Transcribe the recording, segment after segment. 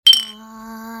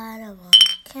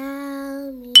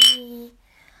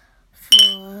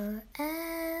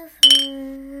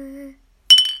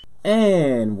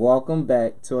And welcome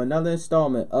back to another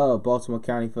installment of Baltimore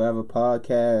County Forever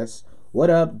Podcast. What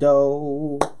up,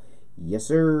 though? Yes,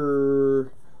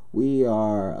 sir. We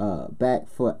are back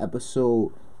for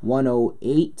episode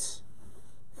 108,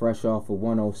 fresh off of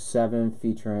 107,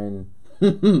 featuring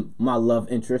my love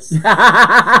interest.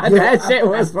 That shit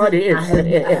was funny.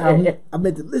 I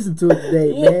meant to listen to it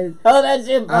today, man. Oh, that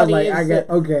shit funny. I was like,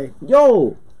 okay.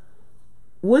 Yo,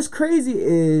 what's crazy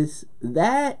is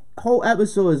that whole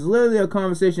episode is literally a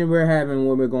conversation we're having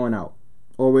when we're going out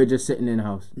or we're just sitting in the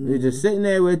house. We're just sitting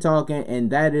there, we're talking, and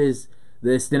that is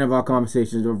the extent of our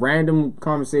conversations, the random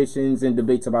conversations and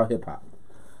debates about hip-hop.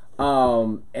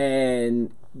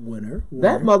 And Winner.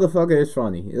 that motherfucker is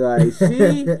funny. Like,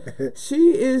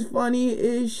 she is funny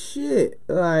as shit.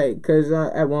 Like, because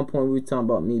at one point we were talking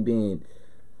about me being,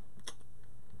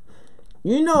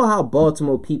 you know how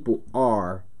Baltimore people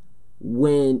are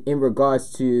when in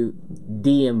regards to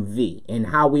DMV and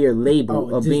how we are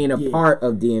labeled of being a part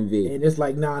of DMV. And it's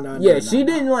like, nah. She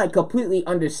didn't like completely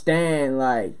understand,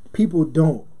 like, people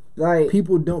don't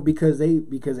because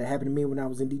it happened to me when I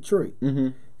was in Detroit.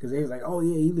 Because they was like, oh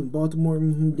yeah, you live in Baltimore,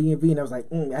 DMV, and I was like,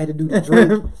 I had to do the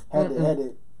Drake, had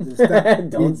to stop.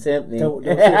 Don't tempt me. Don't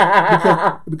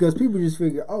because people just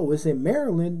figure, oh, it's in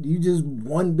Maryland. You just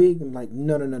one big. I'm like,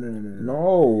 no.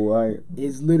 No, like,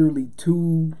 it's literally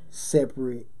two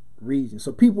separate regions.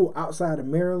 So people outside of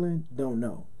Maryland don't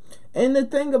know. And the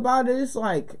thing about it is,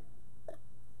 like,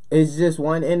 it's just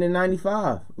one end of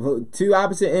 95. Two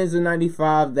opposite ends of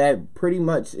 95 that pretty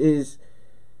much is.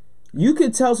 You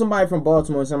could tell somebody from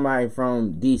Baltimore, somebody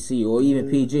from DC, or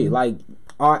even PG. Like,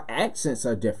 our accents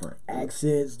are different.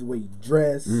 Accents, the way you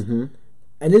dress. And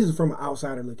this is from an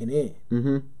outsider looking in.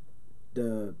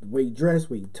 The way you dress,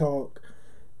 way you talk,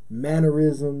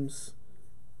 mannerisms,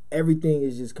 everything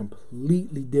is just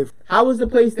completely different. How was the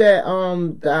place that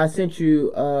I sent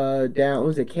you down?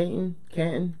 Was it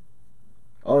Canton?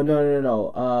 Oh,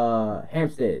 no.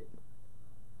 Hampstead.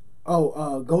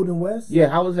 Oh, Golden West? Yeah,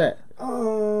 how was that?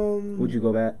 Would you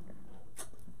go back?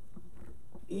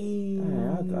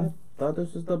 I thought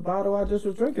this was the bottle I just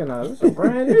was drinking now. This is a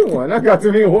brand new one. I got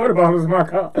too many water bottles in my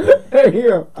car.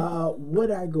 Yeah.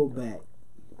 Would I go back?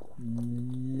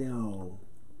 No.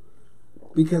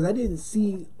 Because I didn't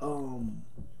see a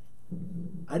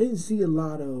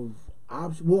lot of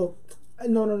options. Well,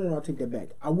 no, I'll take that back.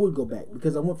 I would go back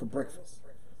because I went for breakfast.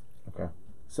 Okay.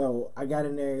 So I got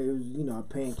in there, it was, a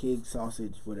pancake,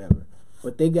 sausage, whatever.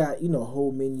 But they got,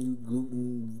 whole menu,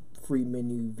 gluten-free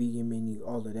menu, vegan menu,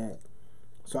 all of that.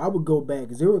 So I would go back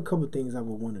because there were a couple of things I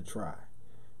would want to try.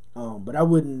 But I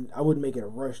wouldn't make it a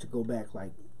rush to go back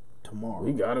like tomorrow.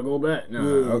 We gotta go back. Nah,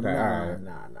 yeah, okay,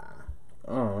 nah.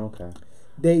 Oh, okay.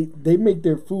 They make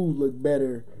their food look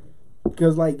better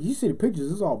because, like, you see the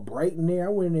pictures, it's all bright in there. I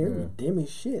went in there, it was dim as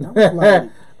shit. I was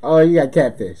like, oh, you got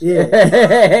catfish. Yeah.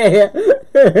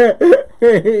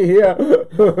 Yeah.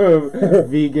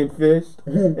 Vegan fish.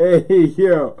 Hey,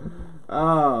 yo.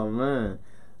 Oh, man.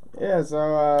 Yeah,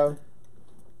 so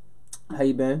how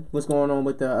you been? What's going on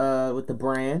with the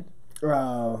brand?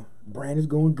 Brand is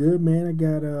going good, man. I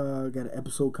got an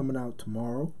episode coming out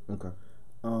tomorrow. Okay.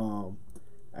 I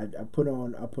put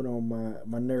on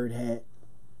my nerd hat,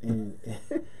 and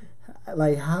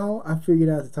like how I figured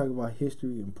out to talk about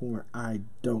history and porn, I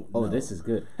don't know. Oh, this is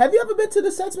good. Have you ever been to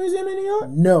the Sex Museum in New York?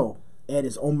 No, and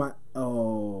it's on my.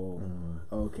 Oh,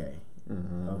 okay,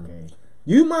 okay.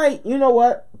 You might. You know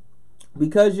what?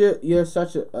 Because you're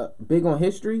such a big on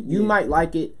history, you might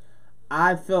like it.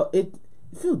 I felt it.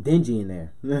 It feels dingy in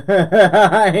there.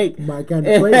 Like, my kind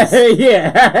of place.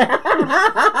 Yeah.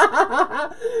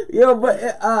 Yo,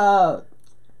 but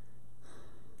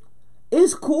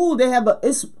it's cool. They have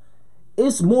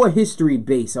it's more history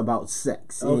based about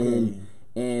sex and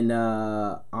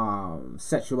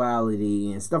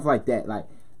sexuality and stuff like that. Like,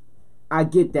 I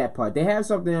get that part. They have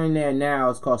something in there now.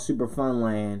 It's called Super Fun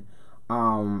Land.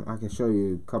 I can show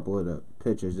you a couple of the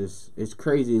pictures. It's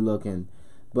crazy looking.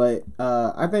 But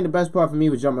I think the best part for me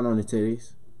was jumping on the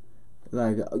titties.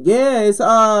 Like, yeah, it's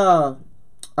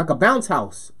like a bounce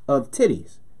house of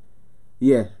titties.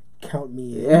 Yeah. Count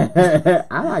me in. Yeah.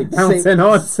 I like bouncing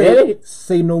on titties.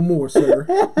 Say no more, sir.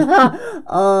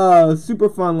 Super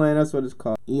Fun Land, that's what it's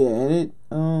called. Yeah, and it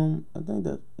I think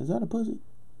is that a pussy?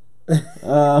 That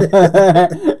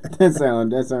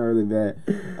sound really bad.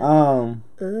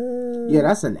 Yeah,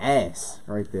 that's an ass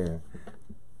right there.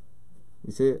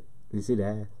 You see it? You see the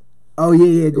ass? Oh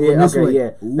yeah, going this way.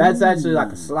 Yeah. That's actually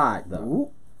like a slide though.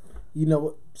 Ooh. You know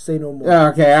what? Say no more.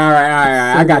 Okay, all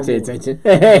right. I got your attention.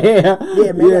 Yeah,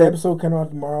 man. That episode coming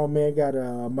out tomorrow, man.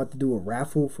 I'm about to do a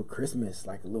raffle for Christmas,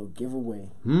 like a little giveaway.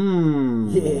 Hmm.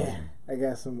 Yeah. I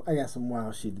got some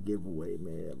wild shit to give away,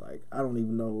 man. Like I don't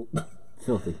even know.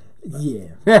 Filthy. Yeah.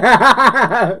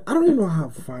 I don't even know how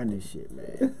to find this shit,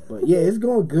 man. But yeah, it's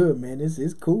going good, man.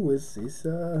 It's cool. It's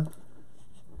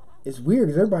weird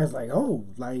because everybody's like, oh,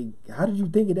 like how did you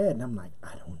think of that? And I'm like,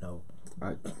 I don't know.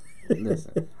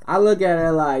 Listen, I look at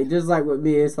it like just like with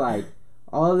me. It's like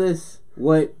all this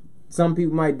what some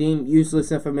people might deem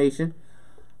useless information.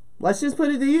 Let's just put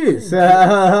it to use.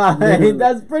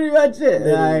 That's pretty much it.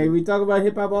 Like, we talk about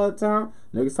hip hop all the time.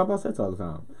 Niggas talk about sex all the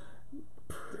time.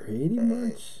 Pretty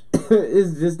much.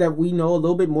 It's just that we know a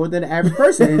little bit more than the average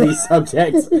person in these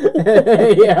subjects.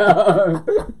 Yeah.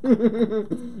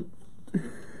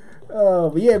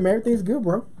 But yeah, man, everything's good,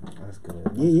 bro. That's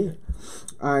good. Yeah.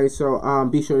 All right, so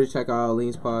be sure to check out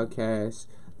Lean's podcast,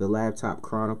 The Laptop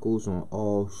Chronicles, on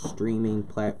all streaming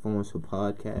platforms for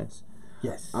podcasts.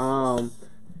 Yes.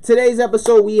 Today's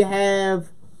episode we have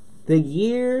the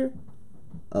year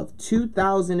of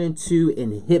 2002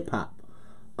 in hip hop.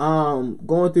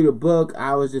 Going through the book,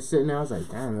 I was just sitting there. I was like,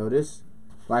 "Damn, yo, this."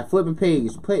 Like flipping page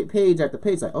after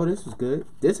page. Like, "Oh, this was good.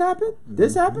 This happened.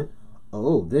 This happened.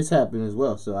 Oh, this happened as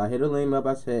well." So I hit a lane up.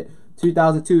 I said,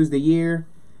 "2002 is the year."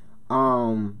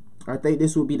 I think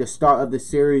this will be the start of the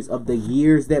series of the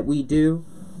years that we do.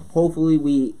 Hopefully,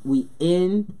 we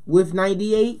end with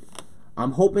 98.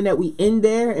 I'm hoping that we end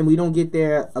there and we don't get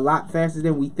there a lot faster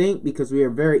than we think because we are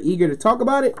very eager to talk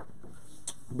about it.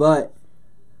 But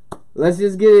let's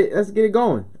just get it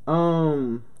going.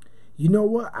 You know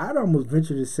what? I'd almost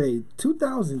venture to say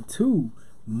 2002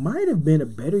 might have been a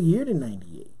better year than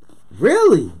 98.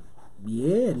 Really?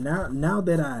 Yeah. Now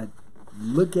that I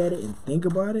look at it and think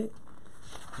about it,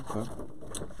 okay.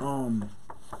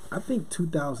 I think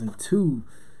 2002.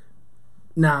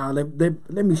 Nah, let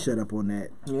me shut up on that.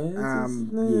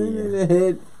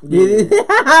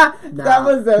 That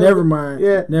was never mind.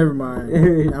 Yeah. Never mind.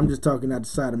 I'm just talking out the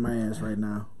side of my ass right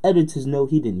now. Editors know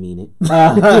he didn't mean it.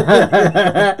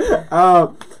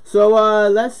 So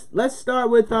let's start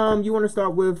with you want to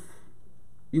start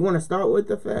with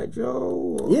the Fat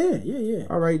Joe? Or? Yeah.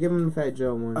 All right, give him the Fat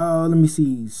Joe one. Let me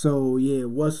see. So yeah,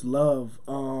 What's Love?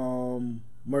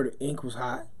 Murder Inc. was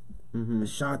hot. Mm-hmm.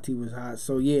 Ashanti was hot.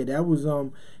 So yeah, that was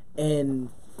and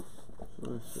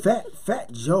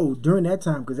Fat Joe during that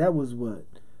time, because that was what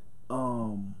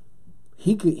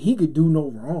he could do no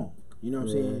wrong. You know what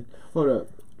I'm saying? Hold up.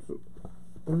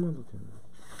 What am I looking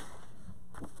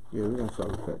at? Yeah, we're gonna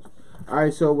start with Fat Joe.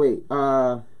 Alright, so wait.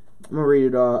 I'm gonna read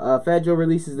it all. Fat Joe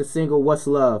releases the single What's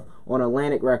Love on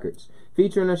Atlantic Records.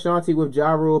 Featuring Ashanti with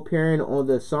Ja Rule appearing on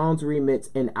the song's remix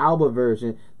and album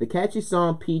version, the catchy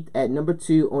song peaked at number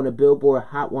 2 on the Billboard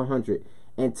Hot 100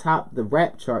 and topped the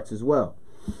rap charts as well.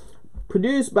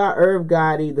 Produced by Irv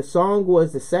Gotti, the song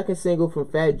was the second single from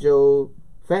Fat Joe's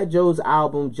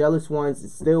album Jealous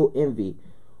Ones Still Envy.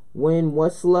 When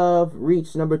What's Love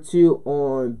reached number 2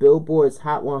 on Billboard's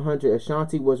Hot 100,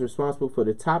 Ashanti was responsible for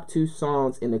the top 2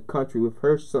 songs in the country with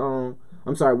her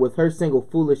single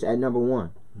Foolish at number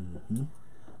 1.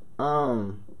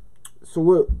 Mm-hmm. So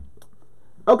what?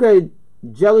 Okay,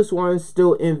 Jealous Ones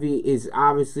Still Envy is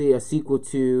obviously a sequel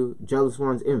to Jealous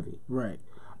Ones Envy. Right.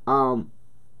 How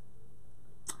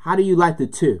do you like the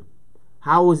two?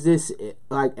 How was this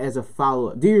like as a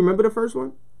follow up? Do you remember the first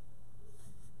one?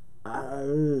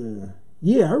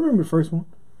 Yeah, I remember the first one.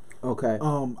 Okay.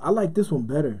 I like this one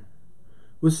better.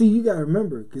 Well, see, you gotta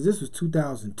remember because this was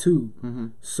 2002. Mm-hmm.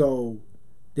 So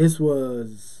this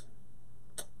was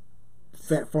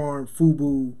Fat Farm,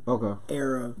 FUBU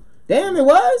era. Damn, it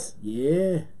was?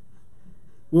 Yeah.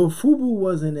 Well, FUBU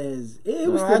wasn't as... It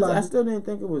was still I still didn't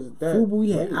think it was that. FUBU,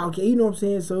 yeah. Okay, you know what I'm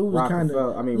saying? So it was kind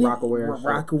of... Rockaware.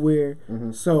 Rockaware.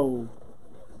 Mm-hmm. So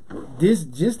this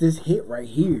hit right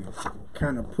here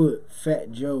kind of put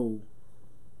Fat Joe...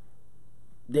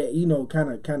 That, you know,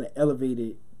 kind of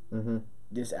elevated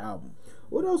this album.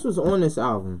 What else was on this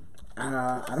album?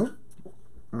 I don't...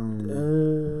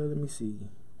 let me see.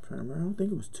 I don't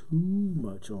think it was too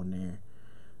much on there.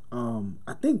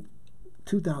 I think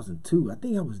 2002. I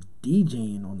think I was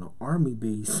DJing on the Army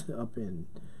base up in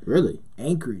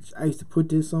Anchorage. I used to put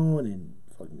this on and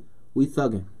fucking We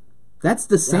Thuggin'. That's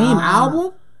the same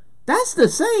album. That's the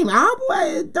same album.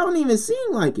 It don't even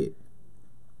seem like it.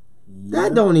 Yeah.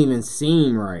 That don't even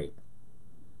seem right.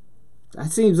 That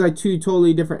seems like two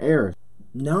totally different eras.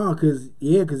 No, cause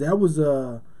that was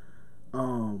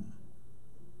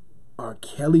R.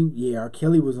 Kelly. Yeah, R.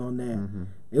 Kelly was on that. Mm-hmm.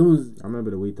 It was. I remember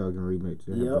the We Thuggin' remix.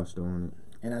 They had Busta on it,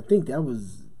 and I think that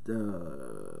was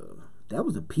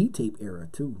a P-tape era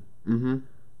too. Mm-hmm.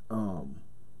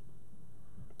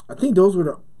 I think those were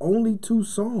the only 2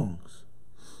 songs.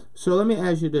 So let me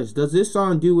ask you this: does this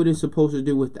song do what it's supposed to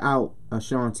do without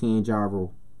Ashanti and Ja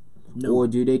Rule? No. Or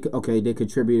do they? Okay, they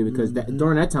contributed because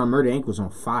during that time, Murder Inc. was on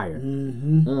fire,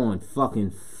 on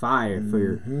fucking fire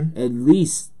for at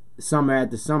least summer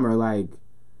after summer. Like,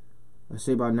 let's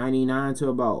say about 99 to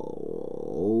about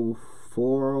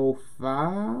 04,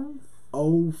 05?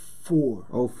 04.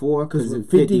 04, because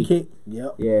 50 came.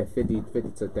 Yep. Yeah, 50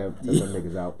 took them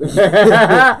niggas out.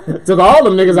 Took all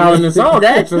them niggas out in the song,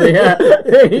 actually.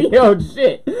 Yo,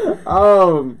 shit.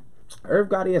 Irv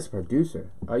Gotti as a producer.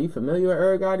 Are you familiar with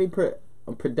Irv Gotti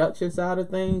production side of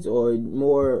things, or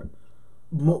more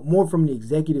from the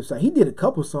executive side? He did a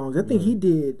couple songs. I think he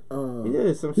did. He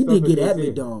did some. He stuff did Get with At Me,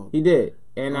 Jay-Z. Dog. He did,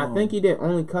 and I think he did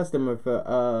Only Customer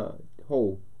for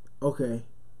Hole. Okay.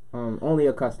 Only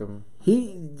a Customer.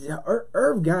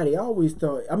 Irv Gotti. I always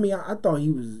thought. I mean, I thought he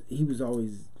was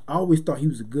always. I always thought he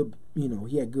was a good.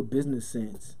 He had good business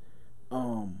sense.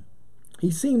 He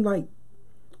seemed like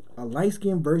a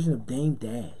light-skinned version of Dame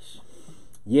Dash.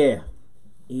 Yeah.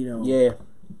 Yeah.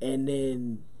 And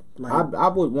then like I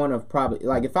would want to probably,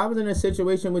 like, if I was in a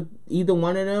situation with either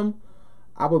one of them,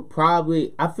 I would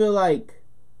probably, I feel like,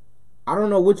 I don't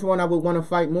know which one I would want to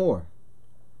fight more.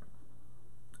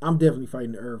 I'm definitely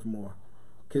fighting the Irv more,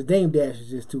 cause Dame Dash is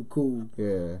just too cool.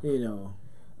 Yeah.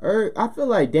 I feel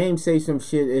like Dame say some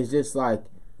shit is just like,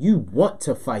 you want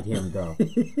to fight him though.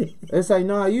 It's like,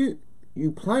 no, you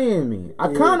playing me.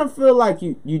 I kind of feel like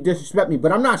you disrespect me,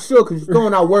 but I'm not sure because you're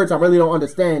throwing out words I really don't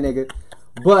understand, nigga.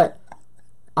 But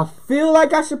I feel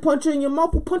like I should punch you in your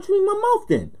mouth. Well, punch me in my mouth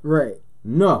then. Right.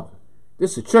 No.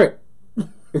 This is a trick.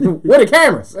 Where the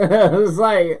cameras? It's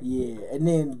like... Yeah, and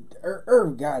then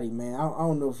Irv Gotti, man. I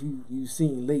don't know if you've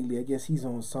seen lately. I guess he's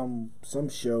on some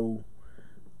show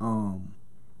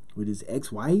with his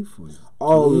ex-wife.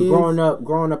 Growing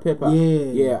up hip-hop.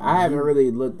 Yeah, I haven't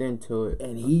really looked into it.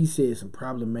 And he said some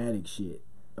problematic shit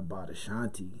about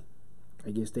Ashanti.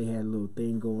 I guess they had a little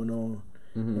thing going on.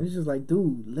 And it's just like,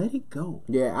 dude, let it go.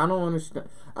 Yeah, I don't understand.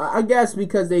 I guess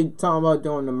because they talking about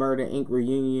doing the Murder Inc.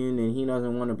 reunion and he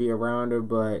doesn't want to be around her,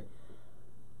 but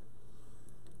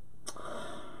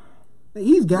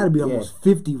he's got to be almost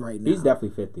 50 right now. He's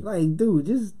definitely 50. Like, dude,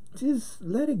 just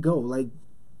let it go. Like,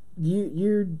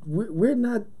 we're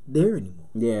not there anymore.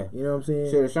 Yeah. You know what I'm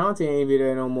saying? Shit, Ashanti ain't be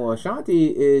there no more.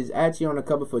 Ashanti is actually on the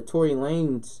cover for Tory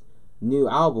Lane's new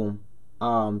album,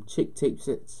 Chick Tape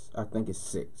 6. I think it's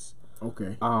 6.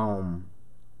 Okay.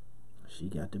 She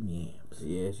got them yams.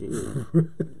 Yeah, she is.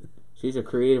 She's a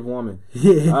creative woman.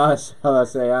 Yeah. Shall I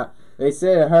say? They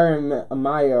said her and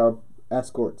Maya are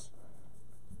escorts.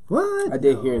 What? I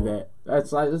did hear that.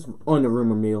 That's on the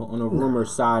rumor mill, on the rumor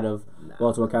side of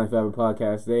Baltimore County Fabric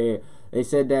Podcast. They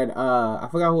said that I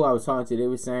forgot who I was talking to. They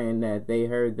were saying that they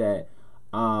heard that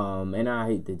and I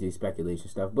hate to do speculation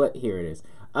stuff, but here it is.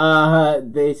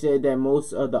 They said that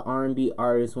most of the R&B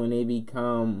artists, when they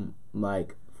become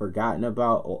like forgotten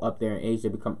about or up there in age, they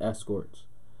become escorts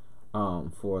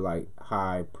for like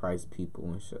high priced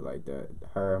people and shit like that.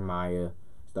 Her, Maya,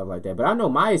 stuff like that. But I know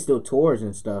Maya still tours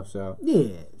and stuff, so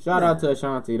yeah. Shout out to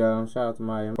Ashanti though. Shout out to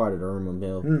Maya. I'm part of the rumor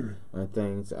mill and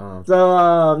things.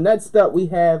 So next up we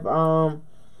have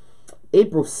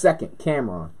April 2nd,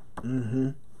 Cameron.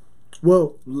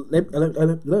 Well,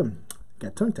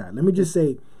 got tongue tied. Let me just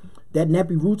say that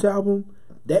Nappy Roots album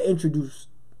that introduced,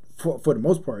 for the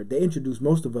most part, they introduced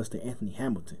most of us to Anthony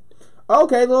Hamilton.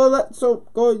 Okay, well, so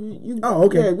go. You. Oh,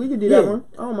 okay. Yeah, we can do that one.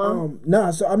 Oh, man.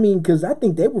 Nah, so I mean, because I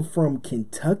think they were from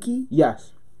Kentucky.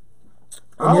 Yes.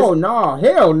 Oh no,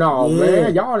 hell no, Yeah.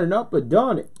 man! Y'all done up and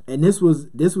done it. And this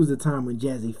was the time when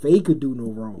Jazzy Faye could do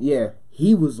no wrong. Yeah,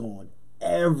 he was on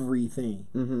everything.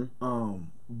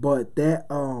 But that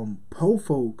Po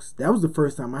Folks, that was the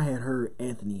first time I had heard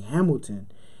Anthony Hamilton,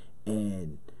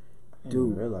 and I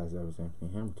didn't realize that was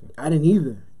Anthony Hamilton. I didn't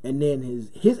either. And then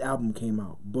his album came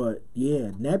out. But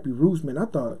yeah, Nappy Roots, man, I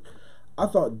thought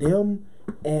them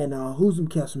and who's them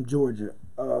cats from Georgia?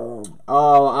 Something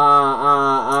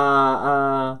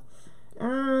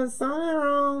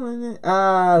wrong with it.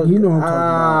 You know what I'm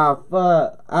talking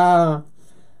about. Fuck.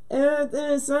 If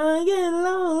the sun get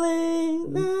lonely.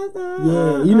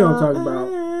 Yeah, you know what I'm talking about.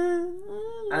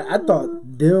 I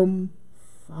thought them.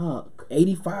 Fuck.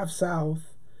 85 South.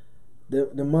 The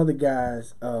other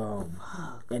guys,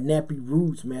 and Nappy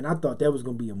Roots, man, I thought that was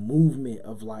gonna be a movement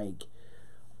of like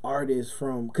artists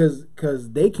from, cause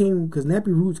Nappy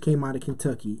Roots came out of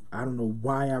Kentucky. I don't know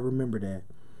why I remember that.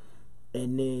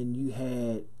 And then you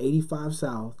had 85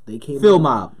 South. They came Phil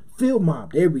Mob.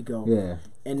 There we go. Yeah.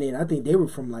 And then I think they were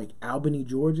from like Albany,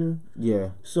 Georgia. Yeah.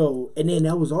 So, and then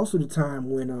that was also the time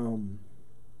when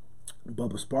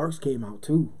Bubba Sparks came out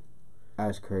too.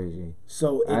 That's crazy.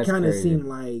 So it That's kind of crazy. seemed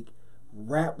like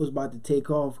rap was about to take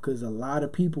off because a lot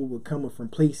of people were coming from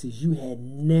places you had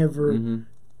never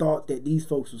thought that these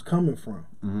folks was coming from.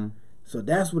 Mm-hmm. So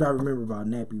that's what I remember about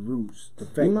Nappy Roots. The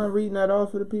fact. You mind reading that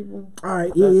off for the people? All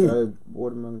right, That's yeah.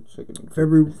 Watermelon Chicken. And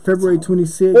February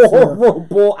 26th.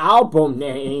 Horrible album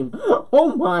name.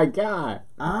 Oh my god.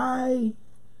 I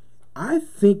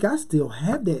think I still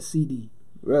have that CD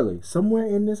Really? somewhere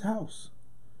in this house.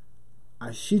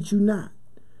 I shit you not.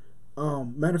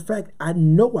 Matter of fact, I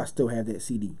know I still have that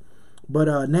CD. But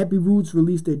Nappy Roots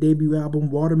released their debut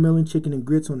album, Watermelon Chicken and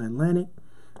Grits, on Atlantic.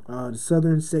 The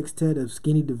Southern Sextet of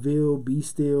Skinny DeVille, B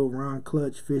Still, Ron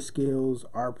Clutch, Fish Scales,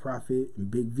 R Prophet,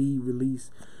 and Big V released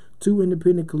 2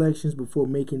 independent collections before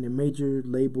making their major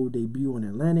label debut on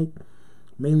Atlantic.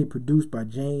 Mainly produced by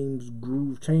James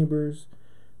Groove Chambers.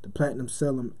 The platinum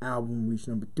selling album reached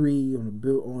number 3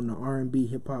 on the R&B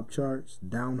hip hop charts.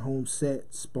 Down Home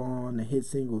Set spawned the hit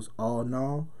singles All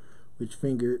Naw, which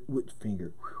finger.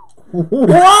 Whoa!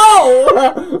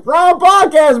 Wrong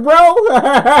podcast, bro.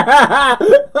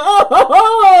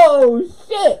 Oh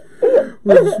shit!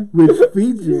 which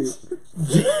featured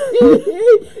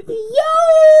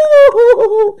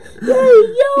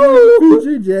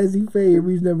featured Jazzy Faye,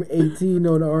 reached number 18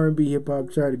 on the R&B hip hop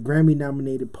chart. The Grammy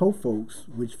nominated Po Folks,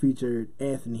 which featured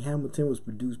Anthony Hamilton, was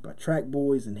produced by Track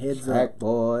Boys and Heads Track Up,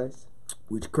 Boys.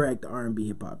 which cracked the R&B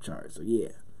hip hop chart. So yeah,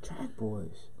 Track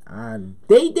Boys. I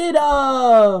They did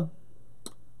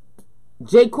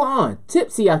Jaquan,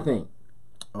 Tipsy, I think.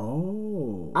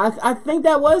 oh I think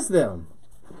that was them.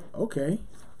 okay.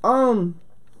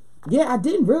 Yeah, I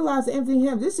didn't realize Anthony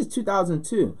Hamilton. This is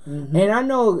 2002, and I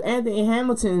know Anthony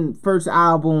Hamilton's first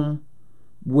album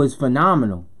was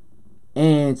phenomenal,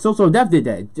 and So Def did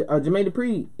that. Jermaine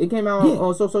Dupri, it came out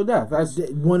on So Def. That's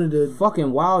One of the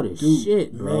fucking wild as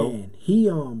shit, bro. man. He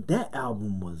that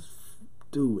album was,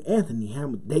 dude. Anthony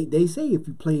Hamilton. They say if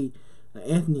you play an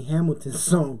Anthony Hamilton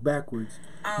song backwards,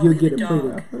 you'll get a plate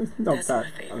of. I'm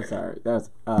sorry. That's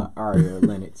Aria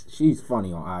Lennox. She's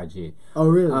funny on IG. Oh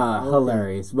really? Okay.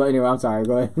 Hilarious. But anyway, I'm sorry.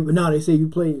 Go ahead. But no, they say you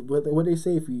play what they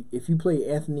say if you play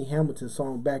Anthony Hamilton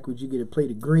song backwards, you get a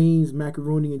plate of greens,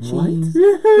 macaroni and cheese.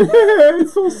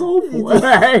 It's so soulful.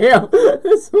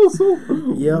 It's so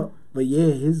soulful. Yep. But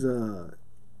yeah, his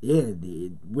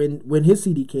when his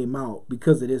CD came out,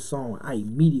 because of this song, I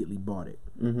immediately bought it.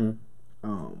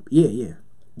 Yeah.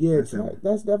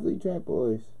 That's definitely Trap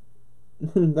Boys.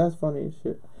 That's funny as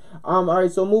shit. All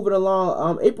right, so moving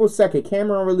along. April 2nd,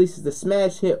 Cameron releases the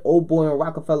smash hit "Old Boy" on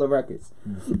Rockefeller Records.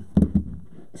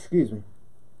 Excuse me.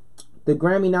 The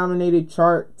Grammy-nominated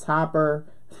chart topper.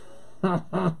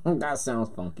 That sounds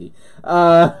funky.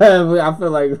 I feel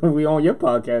like we on your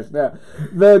podcast now.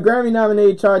 The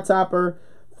Grammy-nominated chart topper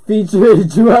featured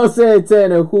Joel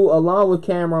Santana, who, along with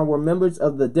Cameron, were members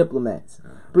of the Diplomats.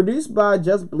 Produced by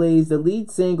Just Blaze, the lead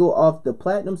single off the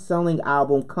platinum-selling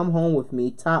album "Come Home With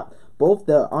Me" topped both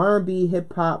the R&B,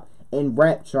 hip-hop, and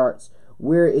rap charts,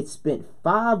 where it spent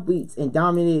 5 weeks and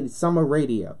dominated summer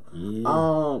radio.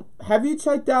 Yeah. Have you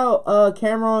checked out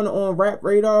Cameron on Rap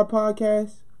Radar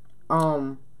podcast?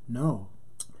 No.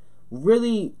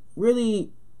 Really,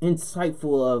 really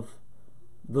insightful of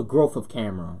the growth of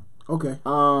Cameron. Okay.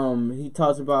 He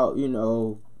talks about, being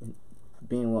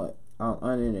on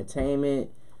entertainment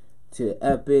to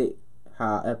Epic,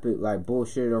 how Epic like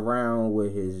bullshit around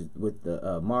with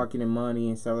the marketing money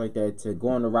and stuff like that, to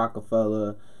going to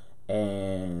Rockefeller,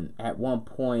 and at one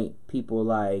point people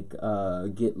like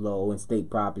Get Low and State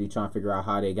Property trying to figure out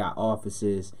how they got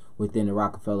offices within the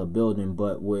Rockefeller building.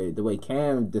 But with the way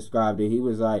Cam described it, he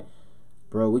was like,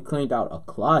 bro, we cleaned out a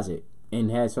closet and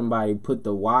had somebody put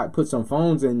some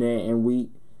phones in there, and we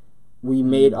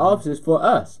made offices for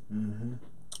us.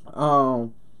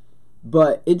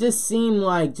 But it just seemed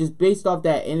like, just based off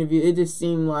that interview, it just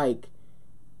seemed like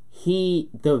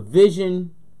the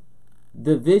vision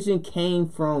came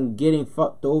from getting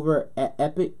fucked over at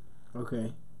Epic.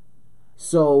 Okay.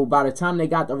 So by the time they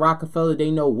got to Rockefeller,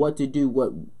 they know what to do,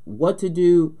 what to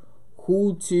do,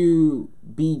 who to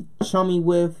be chummy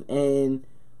with, and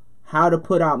how to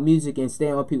put out music and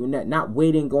stay on people, not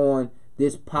waiting on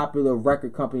this popular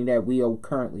record company that we are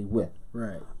currently with.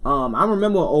 Right. I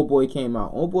remember when Old Boy came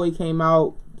out. Old Boy came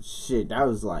out, shit, that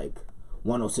was like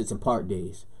 106 and Park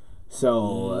days.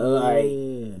 So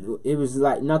it was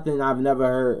like nothing I've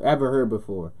ever heard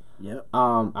before. Yep.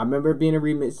 I remember it being a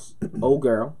remix, Old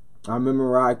Girl. I remember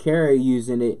Mariah Carey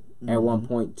using it at one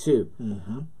point too.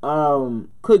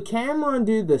 Could Cameron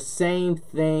do the same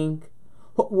thing?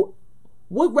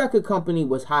 What record company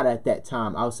was hot at that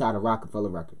time outside of Rockefeller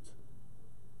Records?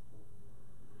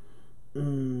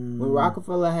 When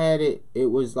Rockefeller had it,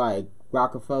 it was like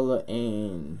Rockefeller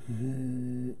and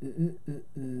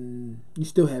You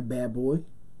still had Bad Boy.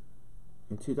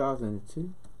 in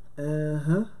 2002.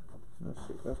 Uh-huh.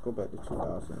 Let's go back to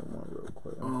 2001 real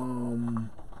quick.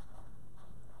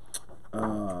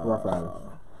 Rough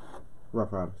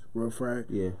Riders. Rough Riders.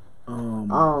 Yeah.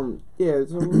 Yeah.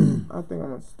 So I think I'm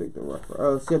gonna stick to Rough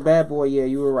Riders. So Bad Boy, yeah,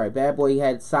 you were right. Bad Boy, he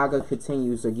had Saga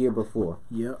Continues a year before.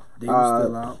 Yep, they were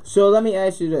still out. So let me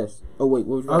ask you this. Oh wait,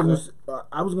 what was you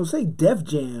I was gonna say Def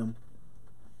Jam.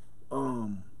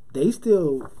 They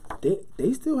still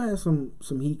have some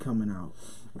heat coming out.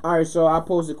 All right, so I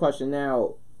pose the question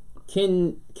now: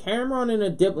 can Cameron and the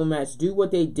Diplomats do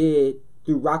what they did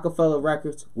through Rockefeller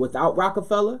Records without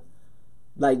Rockefeller?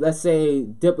 Like, let's say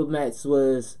Diplomats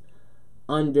was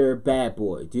under Bad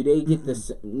Boy. Do they get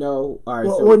the no? All right.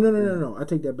 Well, no. I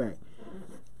take that back.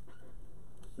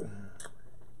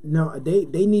 No,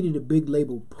 they needed a big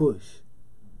label push.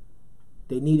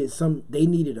 They needed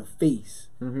a face.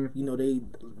 Mm-hmm. You know, they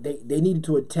needed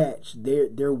to attach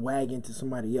their wagon to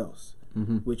somebody else,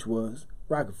 mm-hmm. which was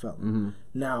Rockefeller. Mm-hmm.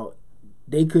 Now,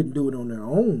 they couldn't do it on their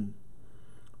own,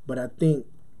 but I think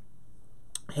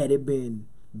had it been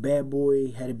Bad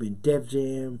Boy, had it been Def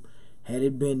Jam, had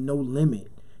it been No Limit,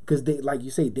 because they, like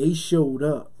you say, they showed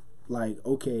up like,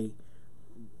 okay,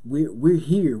 we're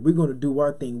here, we're gonna do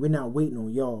our thing, we're not waiting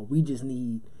on y'all, we just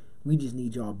need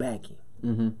y'all backing.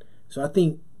 Mm-hmm. So I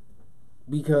think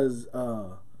because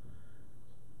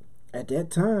at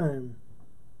that time,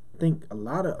 I think a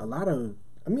lot of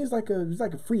I mean, it's like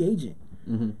a free agent.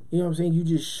 Mm-hmm. You know what I'm saying? You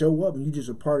just show up and you just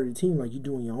a part of the team, like you're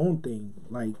doing your own thing.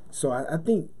 Like, so I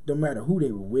think no matter who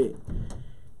they were with,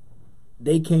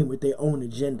 they came with their own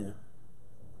agenda,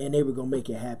 and they were gonna make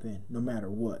it happen no matter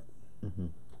what. Mm-hmm.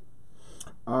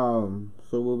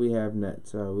 So what we have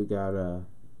next? We got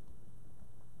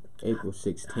April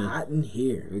 16th. Hot in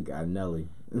Here. We got Nelly.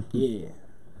 Yeah,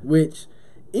 which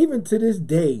even to this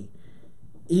day,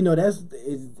 you know,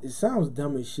 it sounds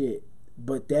dumb as shit,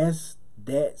 but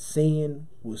that saying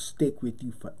will stick with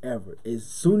you forever. As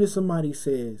soon as somebody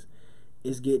says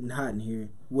it's getting hot in here,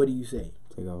 what do you say?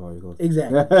 Take off all your clothes.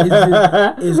 Exactly.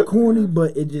 It's corny,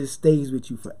 but it just stays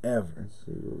with you forever. Let's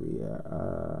see where we at.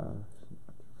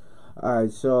 All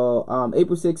right, so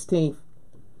April 16th,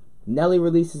 Nelly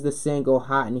releases the single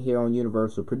 "Hot in Here" on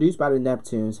Universal, produced by the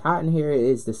Neptunes. "Hot in Here"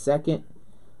 is the second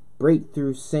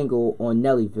breakthrough single on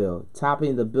Nellyville,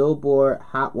 topping the Billboard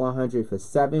Hot 100 for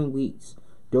 7 weeks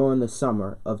during the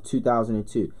summer of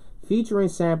 2002, featuring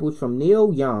samples from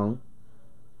Neil Young,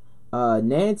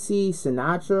 Nancy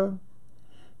Sinatra,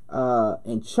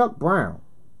 and Chuck Brown.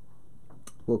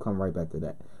 We'll come right back to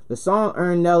that. The song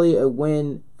earned Nelly a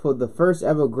win for the first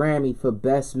ever Grammy for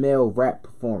Best Male Rap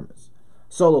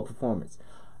Solo Performance.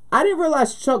 I didn't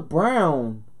realize Chuck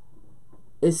Brown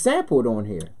is sampled on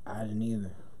here. I didn't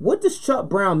either. What does Chuck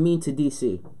Brown mean to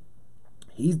DC?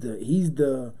 He's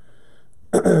the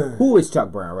Who is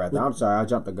Chuck Brown, rather? I'm sorry, I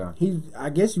jumped the gun. I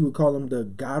guess you would call him the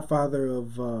godfather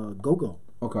of go-go.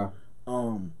 Okay.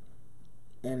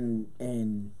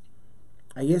 And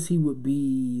I guess he would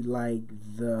be like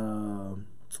the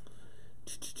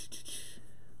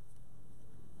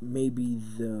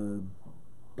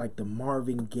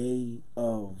Marvin Gaye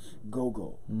of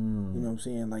go-go. You know what I'm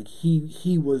saying? Like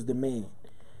he was the man.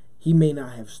 He may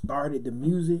not have started the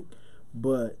music,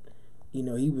 but you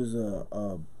know, he was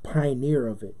a pioneer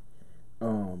of it.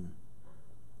 And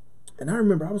I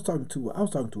remember I was talking to an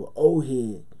old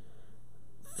head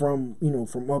from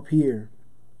up here,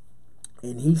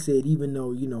 and he said even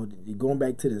though, you know, going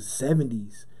back to the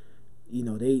 70s, you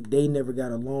know, they never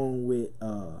got along with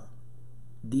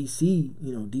DC,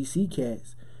 you know, DC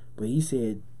cats, but he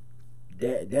said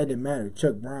that didn't matter.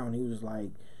 Chuck Brown, he was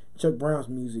like, Chuck Brown's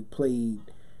music played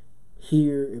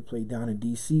here, it played down in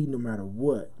DC, no matter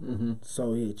what. Mm-hmm.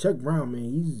 So yeah, Chuck Brown,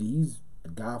 man, he's the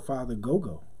godfather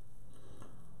go-go.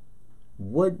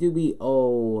 What do we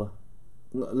owe?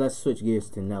 Let's switch gears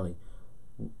to Nelly.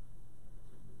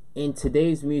 In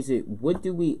today's music, what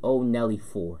do we owe Nelly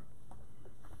for?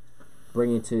 What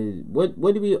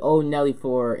do we owe Nelly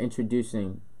for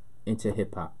introducing into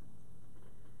hip hop?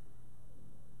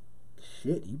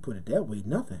 Shit, you put it that way,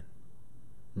 nothing.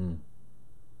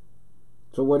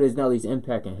 So what is Nelly's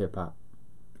impact in hip hop?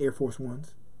 Air Force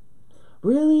Ones.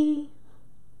 Really?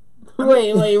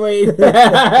 Wait.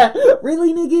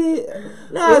 Really,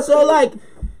 nigga? Nah, so like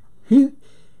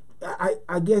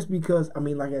I guess because, I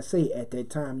mean, like I say, at that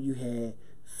time you had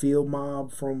Field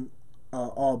Mob from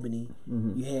Albany.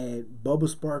 Mm-hmm. You had Bubba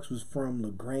Sparks was from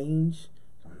LaGrange.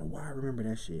 I don't know why I remember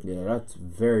that shit. Yeah, that's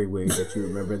very weird that you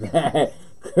remember that.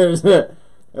 Because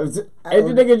ain't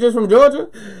the nigga just from Georgia?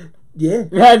 Yeah.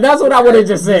 That's what I would have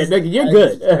just said. Nigga, you're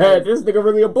good. This nigga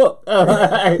really a book.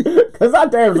 Because I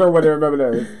damn sure wouldn't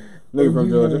remember that. Nigga from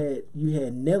Georgia. You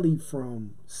had Nelly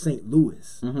from St.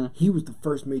 Louis. Mm-hmm. He was the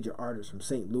first major artist from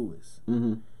St. Louis.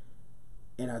 Mm-hmm.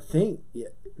 And I think,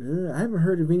 I haven't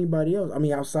heard of anybody else. I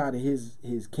mean, outside of his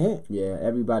camp. Yeah,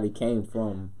 everybody came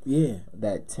from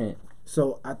that tent.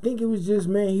 So I think it was just,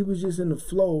 man, he was just in the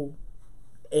flow.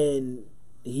 And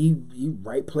he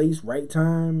right place, right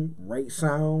time, right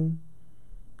sound.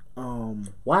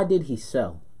 Why did he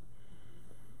sell?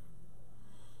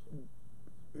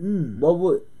 What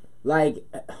would, like,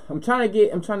 I'm trying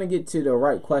to get to the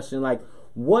right question. Like,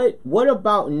 what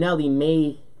about Nelly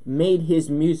made his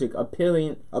music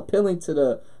appealing to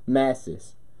the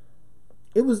masses?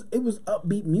 It was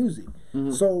upbeat music.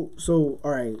 Mm-hmm. So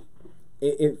all right,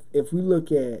 if we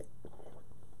look at,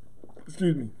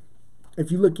 excuse me, if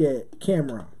you look at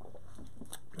Cameron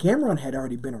had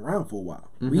already been around for a while.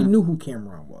 Mm-hmm. We knew who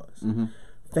Cameron was. Mm-hmm.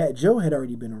 Fat Joe had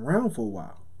already been around for a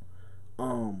while.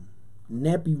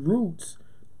 Nappy Roots,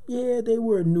 yeah, they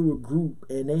were a newer group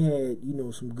and they had,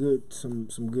 some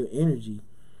good energy.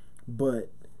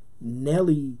 But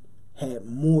Nelly had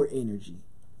more energy.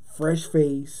 Fresh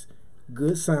face,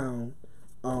 good sound.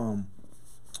 The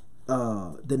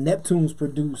Neptunes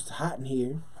produced Hot in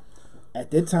Here. At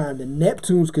that time, the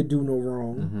Neptunes could do no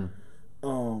wrong.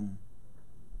 Mm-hmm.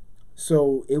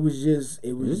 So it was. This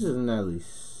is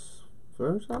Nelly's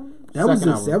first album. That was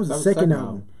the second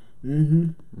album. Mm-hmm.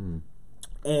 Mm.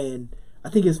 And I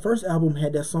think his first album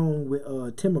had that song with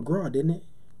Tim McGraw, didn't it?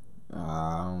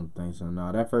 I don't think so.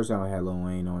 No, that first album had Lil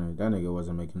Wayne on it. That nigga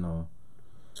wasn't making no.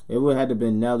 It would have to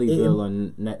been Nellyville or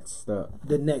next up.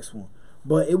 The next one.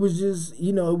 But it was just,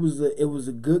 it was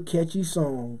a good catchy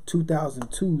song,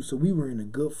 2002, so we were in a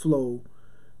good flow.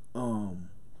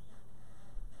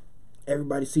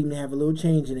 Everybody seemed to have a little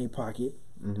change in their pocket.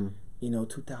 Mm-hmm.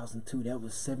 2002, that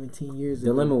was 17 years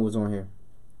ago. Dilemma was on here.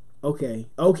 Okay,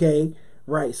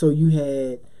 right. So you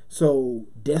had,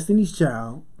 Destiny's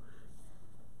Child,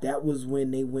 that was when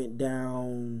they went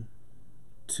down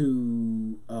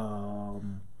to,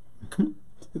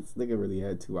 this nigga really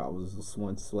had 2 hours of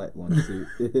one sweat, one suit.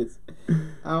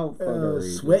 I don't fucking read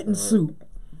Sweat and Soup.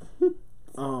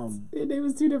 And they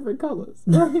was 2 different colors.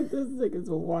 This nigga's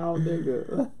a wild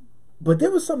nigga. But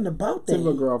there was something about that. Tim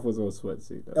McGraw was on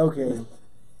sweatsuit. Though. Okay.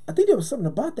 I think there was something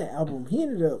about that album.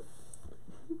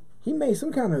 He made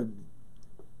some kind of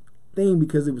thing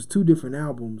because it was 2 different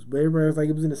albums, but everybody was like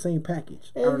it was in the same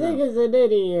package. This nigga's an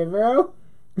idiot, bro.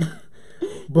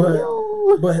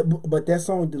 But that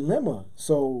song Dilemma,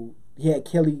 so he had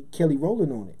Kelly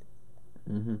Rowland on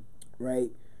it. Mm-hmm.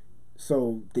 Right?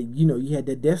 So you had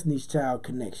that Destiny's Child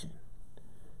connection.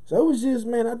 So it was just,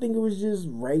 man, I think it was just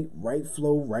right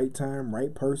flow, right time,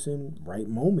 right person, right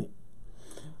moment.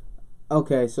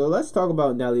 Okay, so let's talk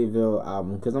about Nellyville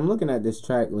album because I'm looking at this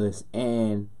track list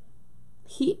and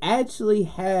he actually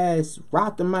has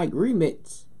Rock the Mic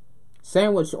remix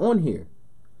sandwiched on here,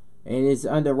 and it's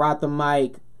under Rock the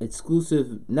Mic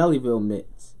exclusive Nellyville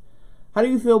mix. How do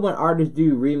you feel when artists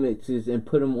do remixes and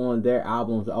put them on their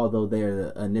albums, although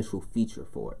they're the initial feature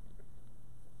for it?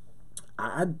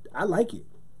 I like it,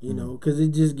 because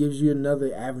it just gives you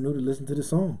another avenue to listen to the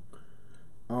song.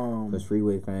 Because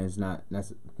Freeway fans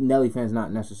Nelly fans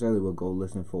not necessarily will go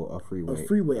listen for a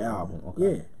Freeway album.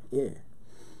 Okay. Yeah.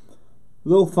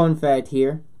 Little fun fact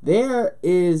here: there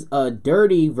is a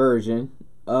dirty version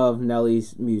of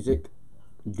Nelly's music,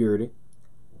 Dirty,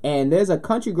 and there's a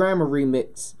Country Grammar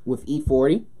remix with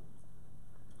E40,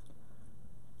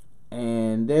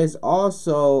 and there's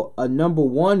also a number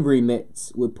 1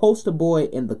 remix with Poster Boy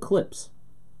and the Clips.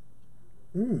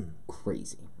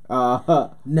 Crazy.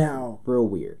 Now, real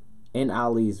weird. And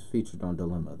Ali's featured on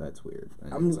Dilemma. That's weird.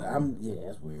 That's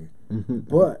weird.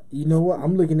 But you know what?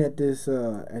 I'm looking at this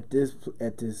song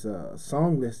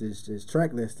list, this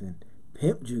track listing.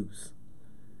 Pimp Juice.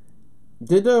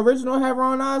 Did the original have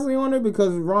Ron Osley on it?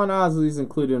 Because Ron Osley's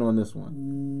included on this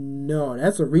one. No,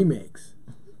 that's a remix.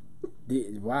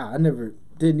 Wow, I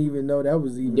didn't even know that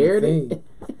was even a thing.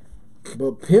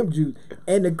 But Pimp Juice.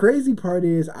 And the crazy part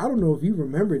is, I don't know if you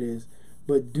remember this,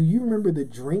 but do you remember the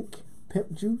drink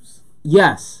Pimp Juice?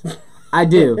 Yes, I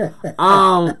do.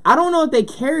 I don't know if they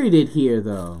carried it here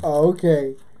though. Oh,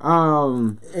 okay.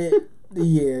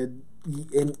 Yeah,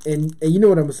 and you know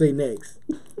what I'm gonna say next?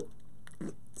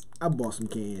 I bought some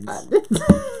cans. I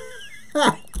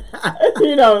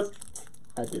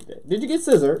did that. Did you get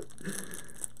scissor?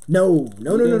 No.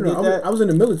 I was in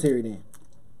the military then,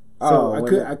 so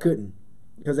I couldn't.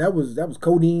 Because that was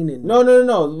codeine and... No.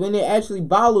 When they actually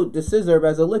bottled the scissor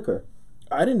as a liquor.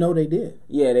 I didn't know they did.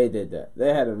 Yeah, they did that.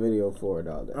 They had a video for it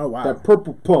all day. Oh, wow. The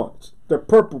purple punch. The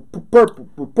purple.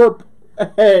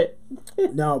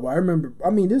 No, but I remember. I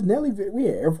mean, this Nelly. We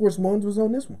had Air Force Ones was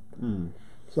on this one.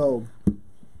 So,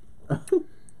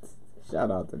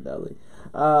 shout out to Nelly.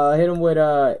 Hit him with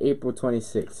April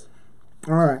 26th.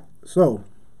 All right. So,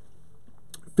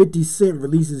 50 Cent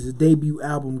releases his debut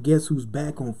album, Guess Who's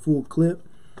Back, on Full Clip,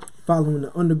 following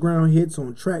the underground hits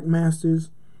on Trackmasters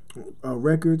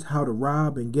Records, How to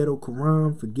Rob, and Ghetto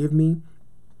Quran, Forgive Me.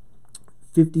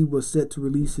 50 was set to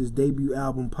release his debut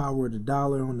album, Power of the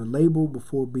Dollar, on the label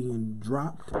before being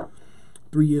dropped.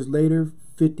 3 years later,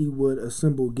 50 would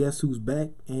assemble Guess Who's Back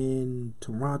in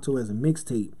Toronto as a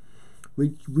mixtape,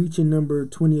 reaching number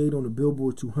 28 on the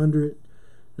Billboard 200,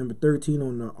 number 13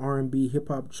 on the R&B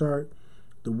hip-hop chart.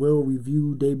 The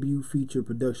well-reviewed debut featured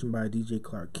production by DJ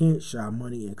Clark Kent, Shy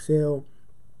Money XL,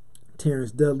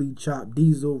 Terrence Dudley, Chop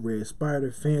Diesel, Red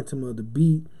Spider, Phantom of the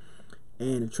Beat,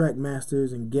 and the track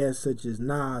masters and guests such as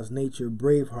Nas, Nature,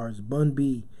 Bravehearts, Bun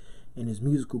B, and his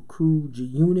musical crew,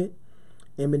 G-Unit.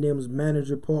 Eminem's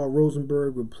manager, Paul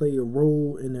Rosenberg, would play a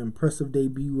role in the impressive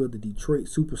debut of the Detroit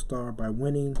superstar by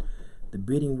winning the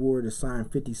bidding war to sign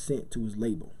 50 Cent to his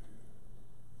label.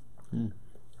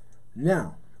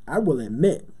 Now, I will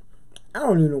admit, I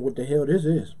don't even know what the hell this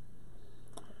is.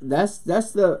 That's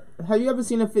the. Have you ever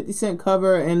seen a 50 Cent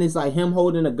cover and it's like him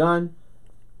holding a gun?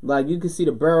 Like you can see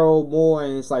the barrel more,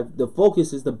 and it's like the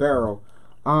focus is the barrel.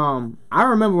 I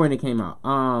remember when it came out.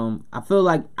 I feel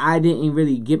like I didn't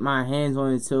really get my hands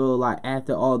on it until like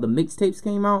after all the mixtapes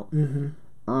came out.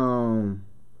 Oh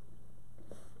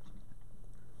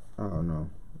no,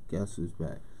 Guess Who's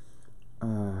Back?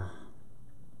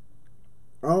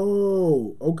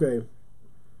 Oh, okay.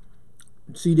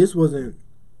 See, this wasn't.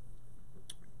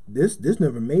 This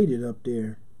never made it up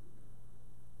there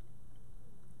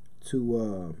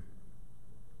to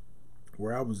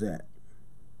where I was at.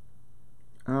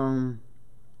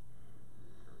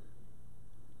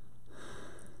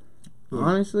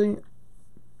 Honestly,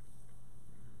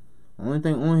 only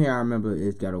thing on here I remember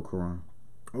is Ghetto Quran.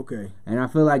 Okay. And I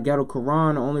feel like Ghetto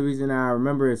Quran, the only reason I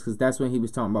remember is because that's when he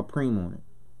was talking about Preem on it.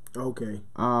 Okay.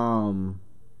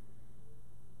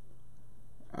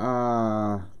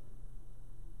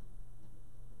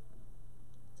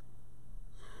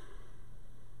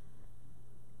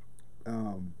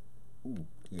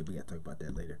 Yeah, we gotta talk about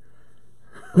that later.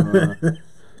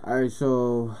 Alright,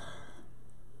 so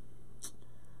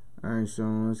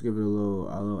let's give it a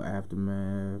little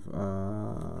aftermath.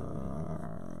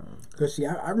 Cause see,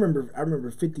 I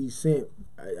remember 50 Cent.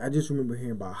 I just remember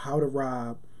hearing about How to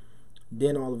Rob.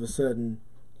 Then all of a sudden,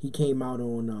 he came out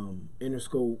on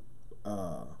Interscope,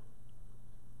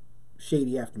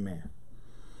 Shady Aftermath.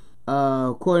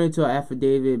 According to an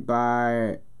affidavit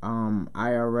by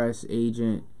IRS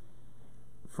agent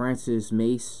Francis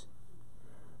Mace,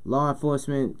 law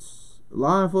enforcement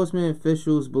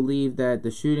officials believe that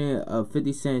the shooting of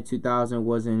 50 Cent in 2000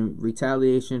 was in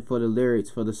retaliation for the lyrics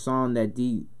for the song that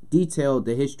detailed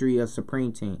the history of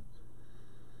Supreme Team.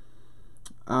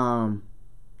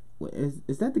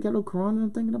 Is that the Ghetto Quran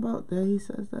I'm thinking about? That he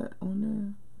says that on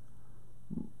there.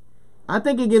 I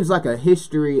think it gives like a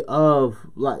history of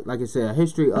like I said, a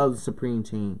history of the Supreme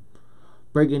Team,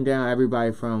 breaking down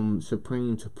everybody from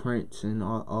Supreme to Prince and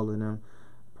all of them.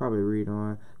 Probably read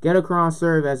on. Ghetto Quran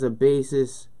served as a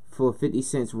basis for 50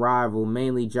 Cent's rival,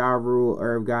 mainly Ja Rule,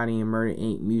 Irv Gotti, and Murder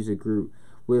Inc. music group,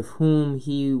 with whom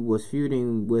he was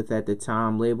feuding with at the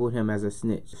time, labeled him as a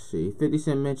snitch. 50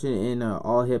 Cent mentioned in an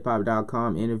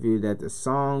allhiphop.com interview that the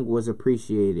song was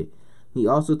appreciated. He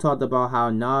also talked about how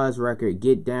Nas' record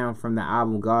Get Down from the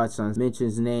album Godson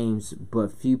mentions names,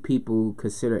 but few people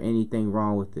consider anything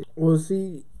wrong with it. Well,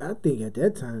 see, I think at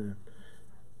that time,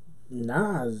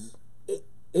 Nas,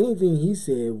 anything he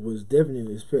said was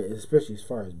definitely, especially as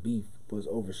far as beef, was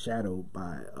overshadowed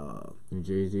by the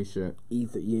Jay-Z shit.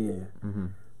 Ether, yeah.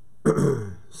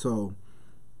 So,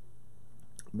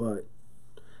 but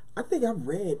I think I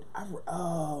read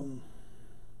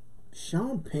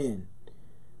Sean Penn.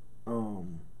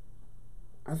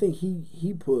 I think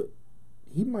he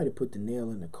might have put the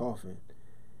nail in the coffin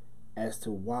as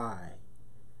to why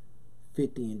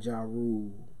 50 and Ja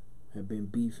Rule have been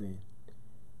beefing.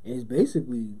 And it's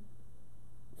basically,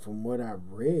 from what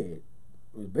I've read,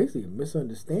 it was basically a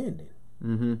misunderstanding.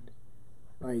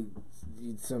 Like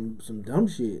some dumb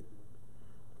shit.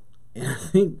 And I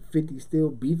think 50 still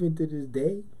beefing to this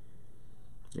day.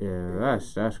 Yeah,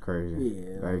 that's crazy.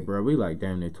 Yeah, like bro, we like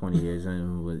damn near 20 years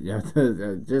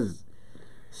in. Just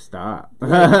stop.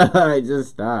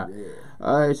 Just stop. Yeah.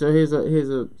 All right, so here's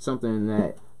a something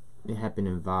that happened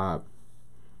in Vibe.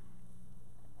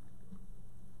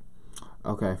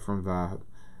 Okay, from Vibe.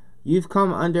 You've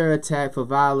come under attack for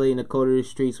violating the code of the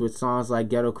streets with songs like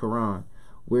Ghetto Quran,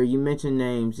 where you mention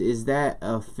names. Is that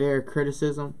a fair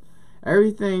criticism?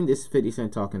 Everything, this is 50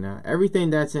 Cent talking now, everything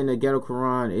that's in the Ghetto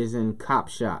Quran is in Cop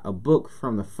Shot, a book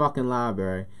from the fucking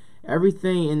library.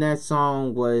 Everything in that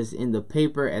song was in the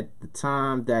paper at the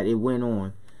time that it went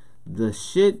on. The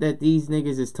shit that these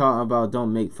niggas is talking about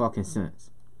don't make fucking sense.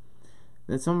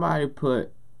 Then somebody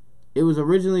put, it was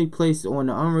originally placed on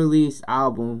the unreleased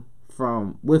album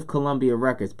with Columbia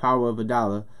Records, Power of a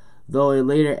Dollar, though it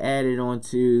later added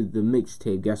onto the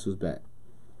mixtape Guess Who's Back.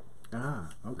 Ah,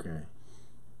 okay.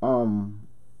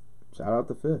 Shout out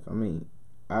to Fifth. I mean,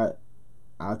 I'll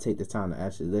take the time to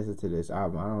actually listen to this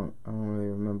album. I don't really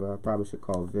remember. I probably should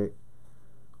call Vic.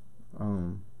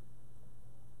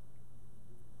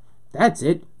 That's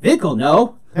it. Vic will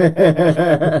know.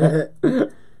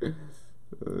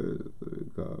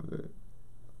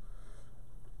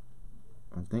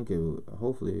 I think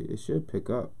hopefully it should pick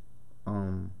up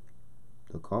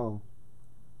the call.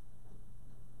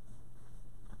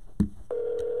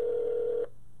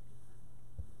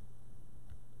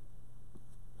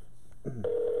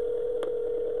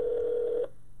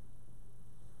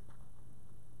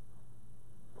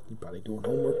 He probably doing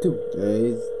homework too. Yeah,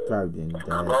 he's probably doing that.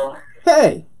 Hello?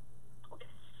 Hey,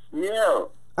 Yeah.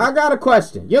 I got a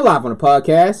question. You're live on the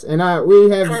podcast, and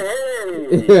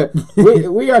Hey.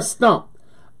 we are stumped.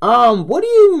 What do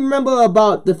you remember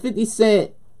about the 50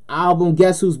 Cent album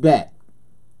Guess Who's Back?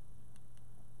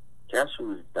 Guess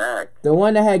Who's Back? The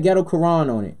one that had Ghetto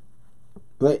Quran on it.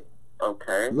 But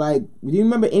Okay. like, do you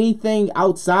remember anything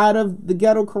outside of the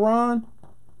Ghetto Quran?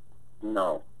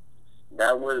 No.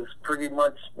 That was pretty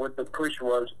much what the push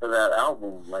was for that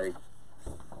album. Like,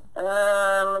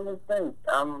 let me think.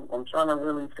 I'm trying to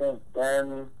really think.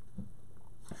 And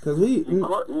Cause you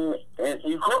caught me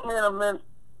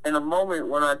in a moment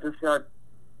when I just got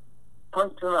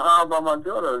punched in the eye by my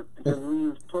daughter because we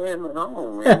was playing at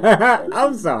home. Man.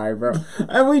 I'm sorry, bro.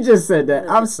 And we just said that.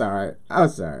 I'm sorry.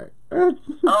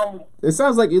 It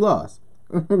sounds like you lost.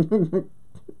 No,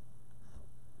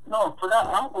 for that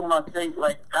album, I think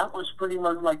like that was pretty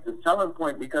much like the selling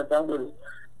point because that was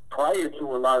prior to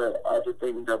a lot of other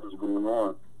things that was going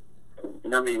on. You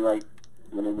know what I mean? Like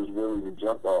when it was really the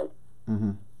jump off.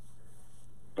 Mm-hmm.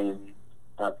 And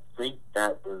I think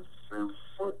that was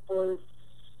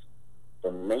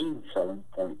the main selling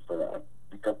point for that.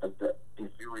 Because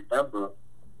if you remember,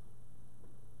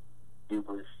 it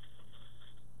was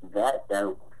that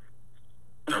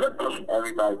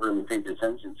everybody really paid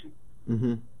attention to.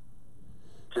 Mm-hmm.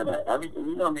 To that. Everything,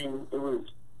 you know what I mean? It was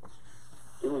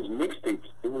mixtapes.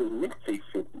 It was mixtape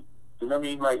 50. You know what I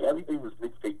mean? Like everything was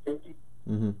mixtape 50.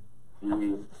 Mm-hmm. You know what I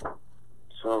mean?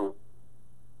 So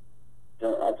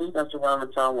I think that's around the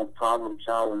time when Problem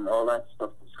Child and all that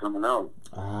stuff was coming out.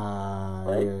 Ah,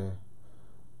 right?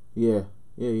 Yeah.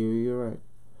 You're right.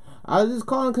 I was just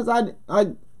calling because I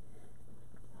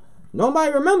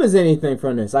nobody remembers anything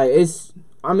from this. Like it's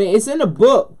in the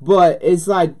book, but it's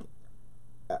like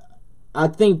I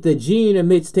think the G Unit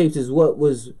mixtapes is what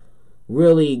was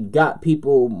really got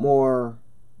people more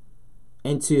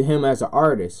into him as an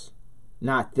artist,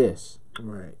 not this.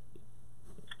 Right.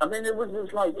 I mean, it was a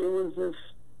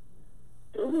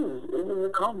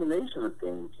combination of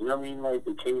things. You know what I mean? Like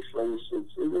the case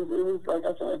relationships. It was like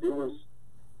I said,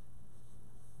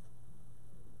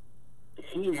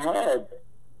 he had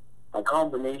a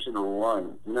combination of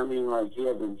one. You know what I mean? Like he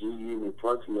had the G Unit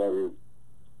plus he had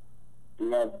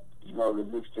the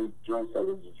mixtape joints that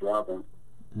was dropping.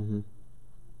 Mm-hmm.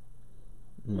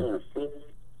 Yeah,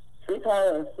 Fifth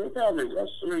had a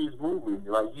serious movie.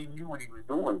 Like he knew what he was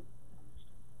doing.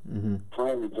 Mm-hmm.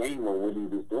 Playing the game of what he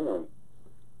was doing.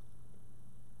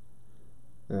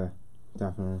 Yeah,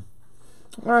 definitely.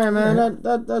 All right, man.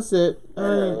 That's it. I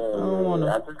don't want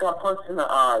to. I just got punched in the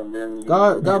eye. And then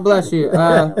God bless you.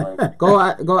 Go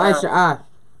ask your eye.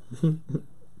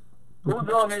 Who's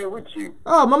on here with you?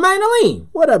 Oh, my man Aline.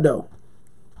 What up, though?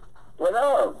 What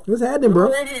up? What's happening, bro?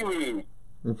 Lean.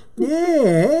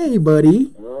 Yeah, hey,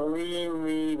 buddy. Lean.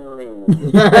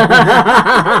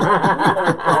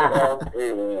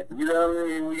 You know what I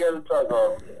mean? We gotta talk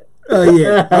off here. Oh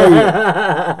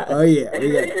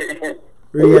yeah.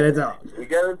 We gotta talk. We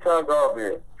gotta talk off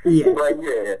here. Yeah. But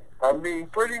yeah, I mean,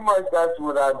 pretty much that's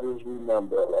what I just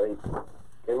remember. Like,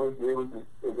 it was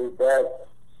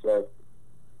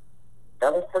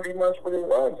that was pretty much what it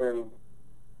was, and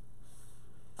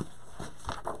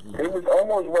it was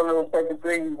almost one of those type of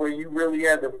things where you really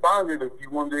had to find it if you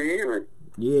wanted to hear it.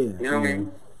 Yeah. You know what I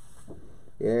mean?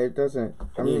 Yeah, it doesn't.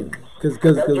 I mean, because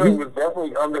That we joint was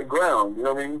definitely underground. You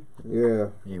know what I mean?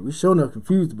 yeah. we sure enough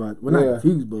confused about it. We're not Yeah.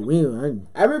 confused, but we ain't.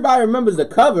 Everybody remembers the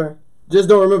cover, just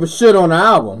don't remember shit on the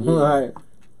album. Like,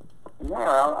 No,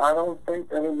 I don't think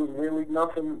that it was really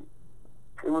nothing.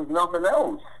 It was nothing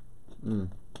else. Mm.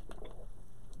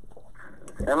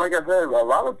 And like I said, a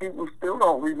lot of people still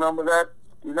don't remember that.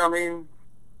 You know what I mean?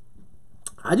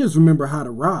 I just remember How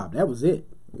to Rob. That was it.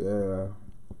 yeah.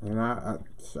 And I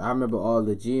remember all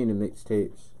the G in the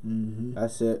mixtapes. Mm-hmm.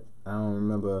 That's it. I don't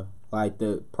remember like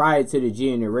the prior to the G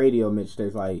in the radio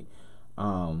mixtapes, like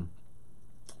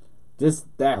just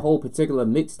that whole particular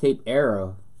mixtape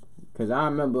era. Cause I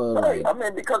remember Right. like I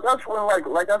mean, because that's when,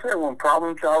 like I said, when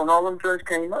Problem Child and all them joints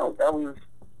came out, that was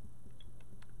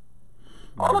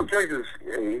all them joints.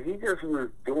 He just was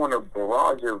doing a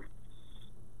barrage of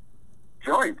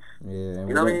joints, yeah, and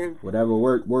you know what I mean? whatever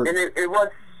worked. and it was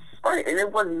right, and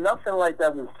it was nothing like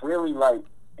that was really like,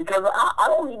 because I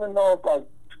don't even know if, like,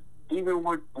 even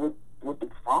with the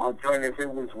Fall joint, if it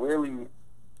was really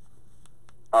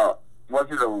was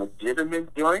it a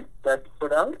legitimate joint that he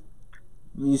put out?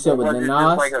 You said with was the it Nas?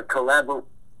 just like a collab?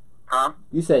 Huh?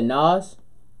 You said Nas?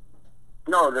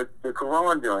 No, the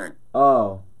Quran joint.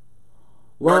 Oh.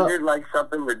 Well, Was it like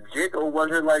something legit, or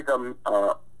was it like something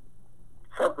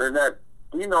that,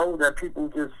 you know, that people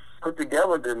just put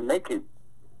together to make it?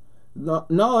 no,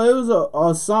 it was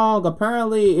a song.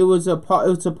 Apparently, it was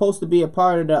supposed to be a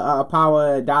part of the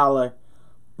Power of a Dollar,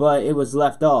 but it was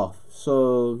left off.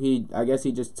 So I guess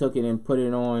he just took it and put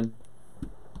it on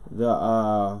the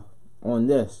on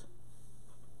this.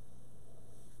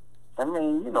 I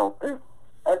mean, you know,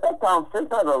 at that time, Fizz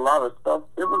had a lot of stuff.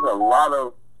 There was a lot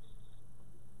of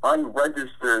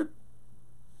unregistered,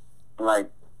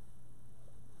 like,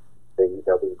 things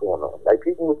that was going on. Like,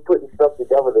 people was putting stuff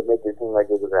together to make it seem like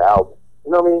it was an album.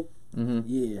 You know what I mean? Mm-hmm.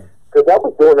 Yeah. Because that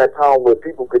was during that time where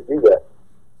people could do that.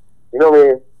 You know what I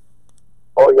mean?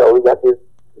 Oh, yeah, we got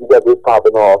this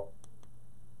popping off.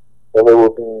 And it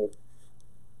would be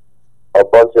a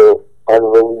bunch of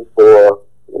unreleased or,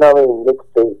 you know what I mean,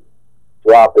 mixtape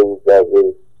droppings that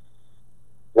was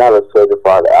not a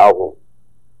certified album.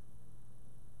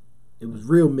 It was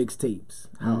real mixtapes.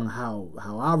 Mm-hmm.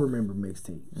 How I remember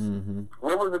mixtapes. Mm-hmm.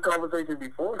 What was the conversation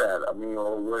before that? I mean,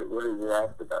 or what is it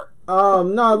after that?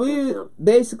 No,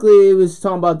 it was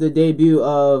talking about the debut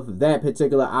of that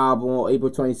particular album on April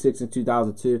 26th in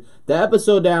 2002. The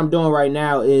episode that I'm doing right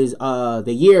now is the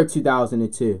year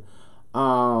 2002.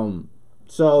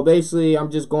 So basically, I'm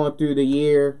just going through the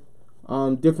year,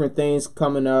 different things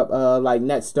coming up. Like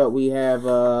next up, we have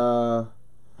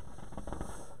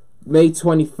May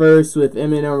 21st with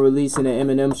Eminem releasing an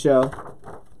Eminem show.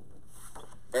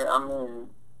 And, I mean,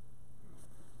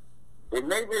 it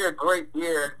may be a great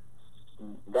year.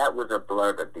 That was a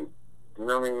blur to me. You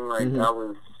know what I mean? Like,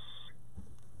 Mm-hmm.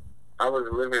 I was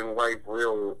living life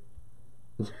real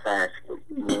fast.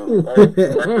 You know, let's put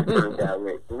it that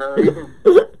way. You know what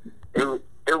I mean?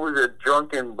 It was a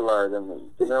drunken blur to me.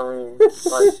 You know what I mean?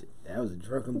 Like, That was a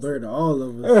drunken blur to all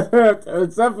of us.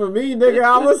 Except for me, nigga,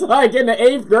 I was like in the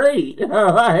 8th grade.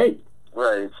 Like,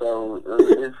 right, so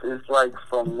it's like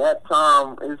from that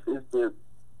time, it's the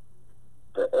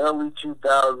early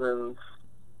 2000s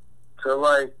to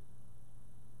like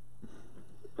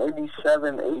maybe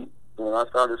 7, 8 when I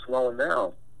started slowing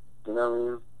down. You know what I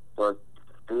mean? But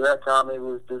through that time, it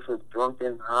was just a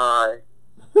drunken high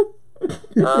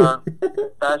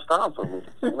fast time for me.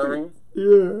 You know what I mean?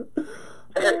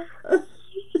 yeah.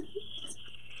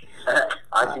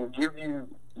 I can give you,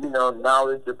 you know,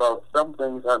 knowledge about some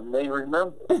things I may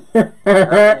remember. I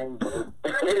mean,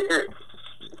 it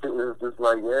was just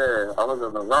like, yeah, I was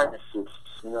on the right shit.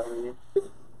 You know what I mean?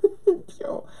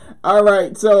 Yo. All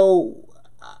right, so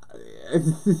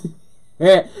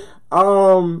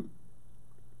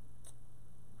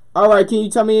all right, can you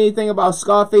tell me anything about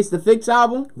Scarface the Fix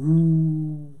album?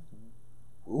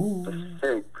 The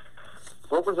Fix.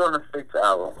 What was on the Fix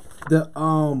album? The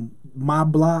My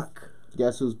Block.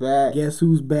 Guess Who's Back? Guess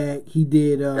Who's Back? He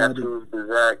did That's who's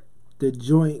Bizak. the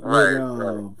joint Right,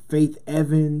 with Faith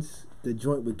Evans, the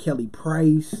joint with Kelly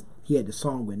Price. He had the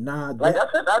song with Nas. Like I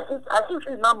said, I just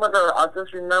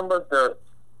remember the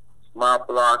My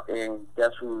Block and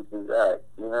Guess Who's Bizak.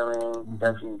 You know what I mean? Mm-hmm.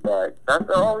 Guess Who's Back. That's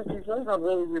the only two songs I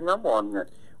really remember on there.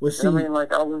 Well, You see, know what I mean?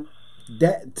 Like I was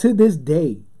that to this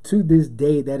day,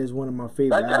 that is one of my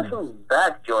favorite that Guess albums. Who's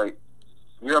Back joint.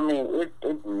 You know what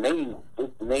I mean?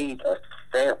 It made a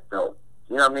stamp though.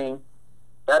 You know what I mean?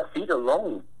 That beat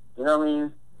alone. You know what I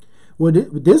mean? Well,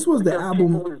 this was the Because album.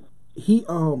 people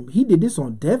was- He did this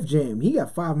on Def Jam. He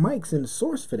got 5 mics in the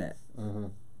source for that.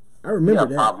 I remember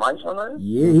that. 5 mics on that?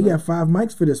 Yeah, he got 5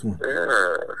 mics for this one. Yeah.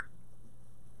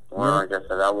 Well, like I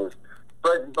said, that was...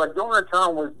 But during the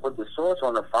time with the Source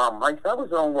on the 5 mics, that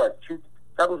was on what?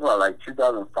 That was what, like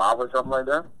 2005 or something like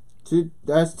that?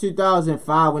 That's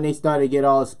 2005 when they started to get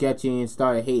all sketchy and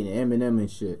started hating Eminem and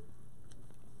shit.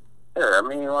 Yeah, I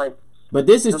mean, like... But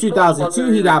this is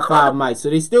 2002. He got 5 mics, so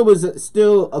they still was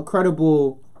a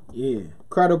credible. Yeah.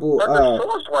 Credible. But the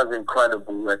Source wasn't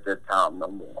credible at that time no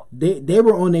more. They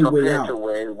were on their way Compared out. to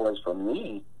where it was for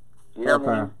me. You know what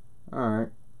I mean? All right.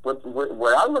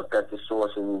 When I looked at the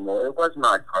Source anymore, it was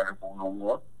not credible no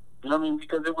more. You know what I mean?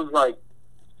 Because it was like,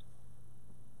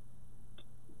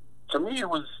 to me, it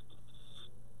was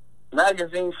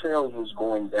magazine sales was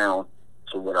going down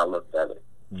to what I looked at it.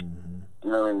 Mm-hmm.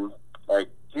 You know what I mean? Like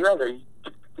you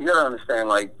gotta understand.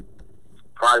 Like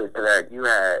prior to that, you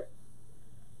had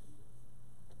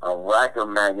a rack of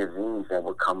magazines that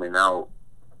were coming out.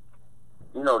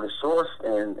 You know, the Source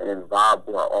and Vibe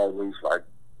were always like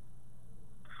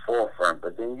forefront,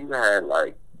 but then you had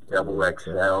like Double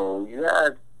XL. You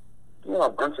had a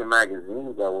bunch of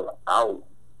magazines that were out.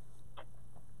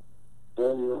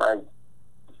 Then like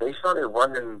they started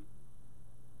running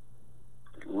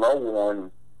low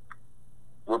on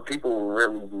what people were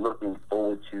really looking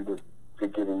forward to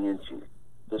getting into.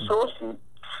 The Source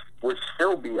would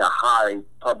still be a high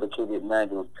publicated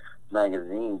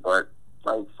magazine, but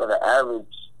like for the average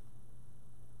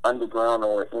underground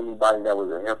or anybody that was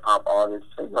a hip hop artist,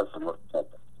 they wasn't looking at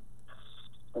them.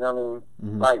 You know what I mean?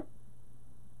 Mm-hmm. Like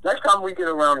next time we get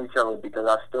around each other, because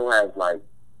I still have like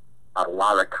a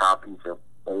lot of copies of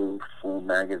old school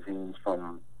magazines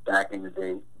from back in the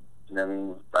day. You know what I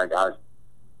mean? Like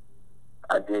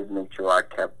I did make sure I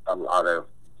kept a lot of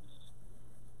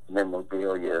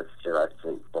memorabilia, should I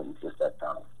say, from just that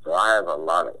time. So I have a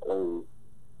lot of old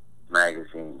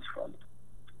magazines from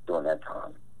during that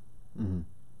time. Mm-hmm.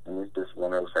 And it's just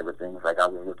one of those type of things. Like I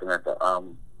was looking at the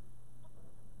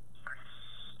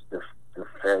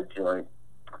Fed joint.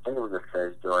 I think it was a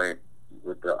Fed joint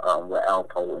with the with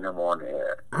Alpo and them on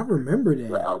there. I remember that.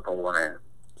 With Alpo on there.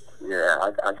 Yeah,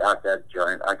 I got that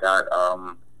joint. I got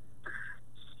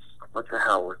what the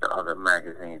hell was the other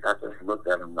magazines? I just looked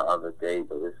at them the other day,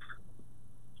 but it's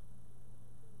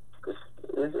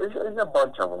a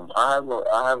bunch of them. I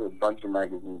have a bunch of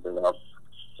magazines that I've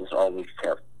just always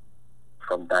kept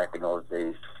from back in those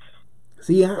days.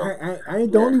 See, I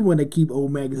ain't the only one that keep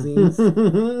old magazines.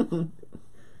 No.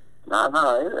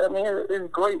 I mean,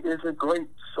 it's great. It's a great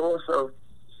source of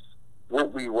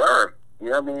what we were. You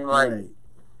know what I mean? Like, Right.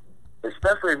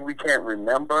 especially if we can't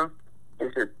remember,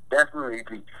 it's a definitely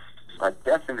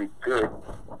good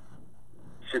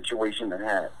situation to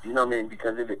have. You know what I mean?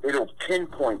 Because it'll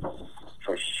pinpoint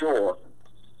for sure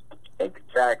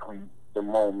exactly the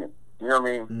moment. You know what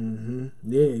I mean?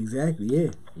 Mm-hmm. Yeah,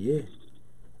 exactly. Yeah.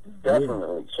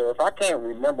 Definitely. So if I can't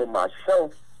remember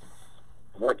myself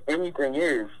what anything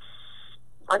is,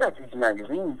 I got these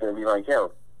magazines that be like,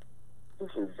 yo, this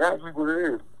is exactly what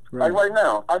it is. Right. Like right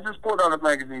now, I just pulled out a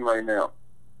magazine right now.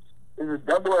 It's a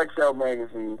Double XL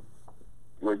magazine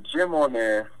with Jim on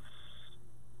there,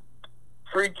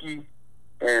 Freaky,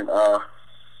 and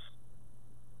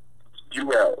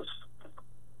Jewels.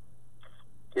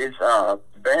 It's a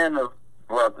band of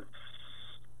brothers.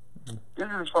 This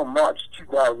is from March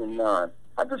 2009.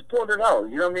 I just pulled it out.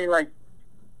 You know what I mean? Like,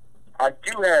 I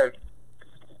do have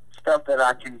stuff that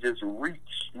I can just reach.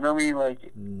 You know what I mean? Like,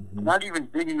 Mm-hmm. not even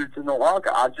digging into no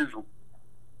archive. I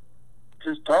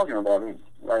just talking about it.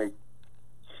 Like,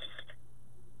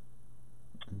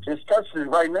 just touched it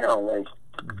right now. Like,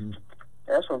 Mm-hmm.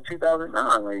 that's from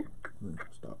 2009. Like,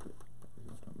 Stop it.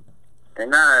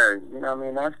 and you know what I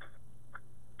mean? That's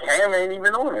Cam ain't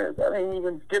even on it. That ain't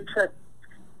even Dipset.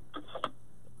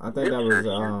 I think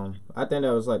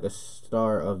that was like the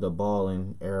start of the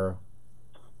balling era.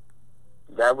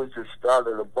 That was the start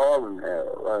of the balling era,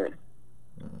 right?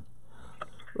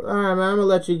 All right, man. I'm gonna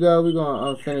let you go. We're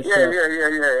gonna finish up.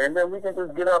 Yeah. And then we can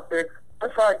just get up there.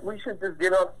 That's like we should just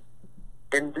get up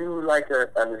and do like a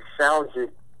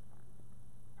nostalgic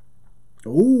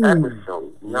Ooh.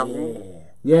 episode. You know what I mean?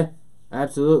 Yeah,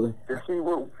 absolutely. To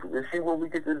see what we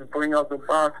could just bring out the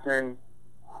box and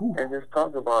just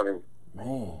talk about it.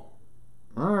 Man.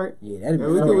 All right. Yeah, that'd be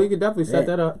Yeah, fun. we could definitely set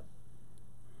that up.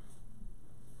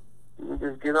 We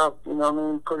just get up, you know what I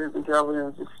mean? Put it together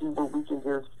and just see what we can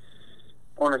just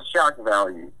on a shock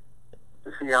value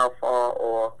to see how far,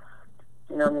 or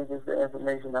you know what I mean, just the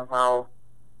information of how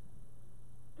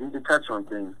you can touch on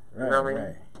things. Right, you know what I mean?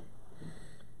 right.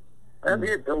 That'd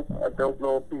be a dope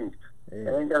little piece. Yeah.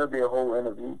 It ain't gotta be a whole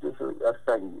interview, just a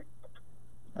segment.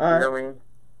 All right. You know what I mean?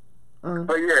 All right.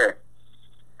 But yeah,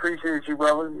 appreciate you,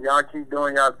 brother. Y'all keep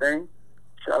doing y'all thing.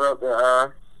 Shout out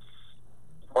to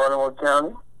Baltimore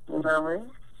County. You know what I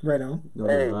mean? Right on.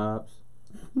 Hey. Vibes.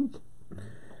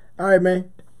 All right,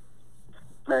 man.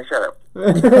 Man, shut up. All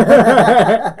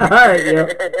right, yo.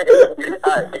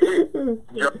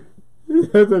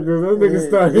 That nigga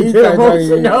started He to get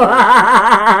started emotional.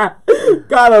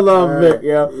 Gotta love Vic,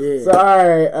 yo. Yeah. So,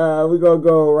 alright, we're gonna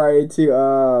go right into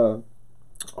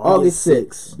August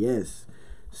 6th. Yes.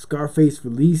 Scarface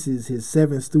releases his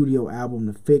 7th studio album,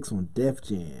 The Fix, on Def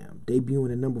Jam,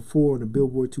 debuting at number 4 on the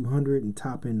Billboard 200 and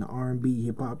topping the R&B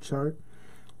hip-hop chart.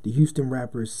 The Houston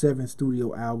rapper's 7th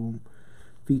studio album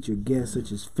featured guests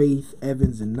such as Faith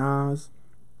Evans and Nas,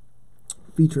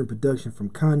 featuring production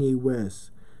from Kanye West,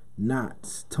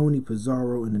 Knots, Tony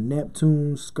Pizzaro, and the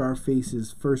Neptunes.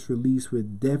 Scarface's first release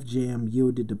with Def Jam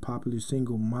yielded the popular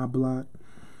single My Block,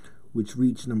 which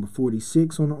reached number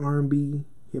 46 on the R&B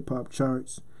hip-hop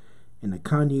charts, and the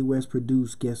Kanye West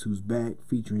produced Guess Who's Back,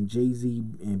 featuring Jay-Z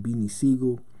and Beanie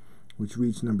Siegel, which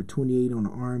reached number 28 on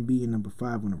the R&B and number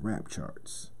 5 on the rap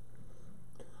charts.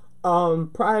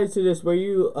 Prior to this, were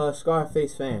you a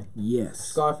Scarface fan? Yes.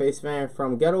 Scarface fan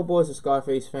from Ghetto Boys or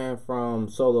Scarface fan from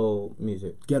solo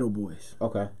music? Ghetto Boys.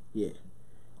 Okay. Yeah.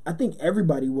 I think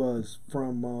everybody was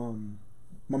from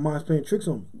My Mom's Playing Tricks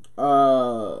on Me.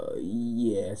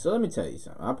 Yeah. So let me tell you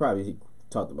something. I probably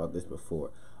talked about this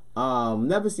before.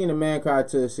 Never seen a man cry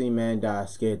till see man die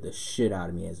scared the shit out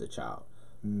of me as a child.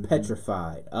 Mm-hmm.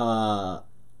 Petrified.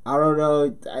 I don't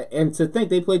know. And to think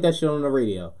they played that shit on the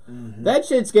radio. Mm-hmm. That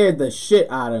shit scared the shit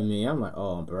out of me. I'm like,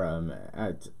 oh, bro,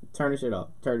 man. Turn the shit off.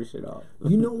 Turn the shit off.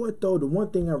 You know what, though? The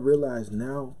one thing I realize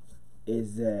now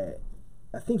is that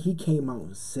I think he came out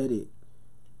and said it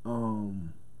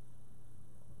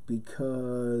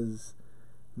because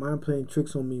Mind Playing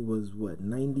Tricks on Me was,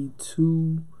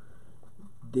 92?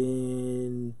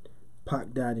 Then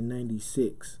Pac died in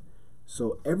 96.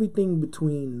 So everything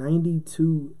between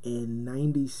 92 and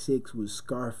 96 was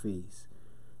Scarface.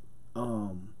 He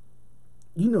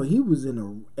was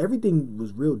in everything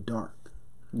was real dark.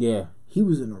 Yeah. He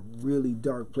was in a really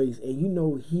dark place, and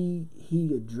he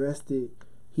addressed it.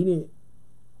 He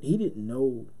didn't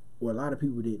know, or a lot of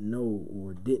people didn't know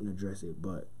or didn't address it,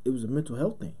 but it was a mental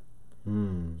health thing.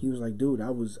 He was like, dude, I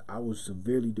was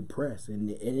severely depressed, and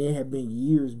it had been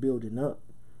years building up.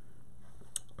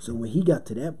 So when he got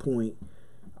to that point,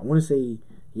 I want to say,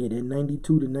 that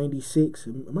 92 to 96,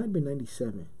 it might have been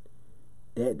 97.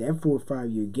 That 4 or 5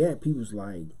 year gap, he was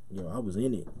like, I was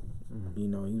in it. He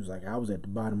was like, I was at the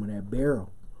bottom of that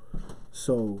barrel.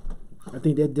 So I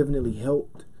think that definitely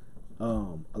helped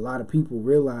a lot of people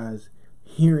realize,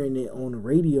 hearing it on the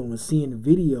radio and seeing the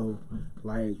video,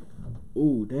 like,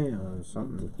 oh damn,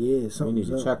 something. Yeah, something. We need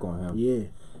to check on him. Yeah.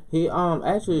 He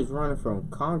actually is running from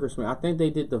congressman. I think they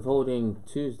did the voting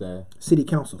Tuesday. City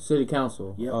council.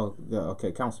 Yeah. Oh, yeah.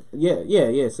 Okay, council. Yeah.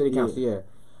 City council. Yeah.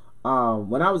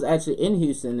 When I was actually in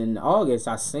Houston in August,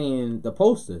 I seen the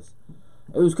posters.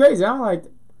 It was crazy. I'm like,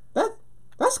 that's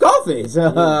Scarface.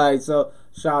 Yeah. So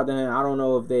shout out to him. I don't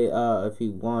know if he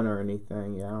won or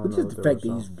anything. Yeah, I don't know. Just the fact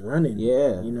that he's running.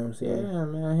 Yeah. You know what I'm saying? Yeah,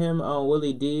 man. Him,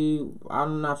 Willie D.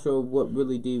 I'm not sure what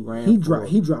Willie D ran. He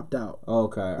dropped out.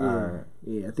 Okay. Yeah. All right.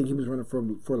 Yeah, I think he was running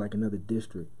for like another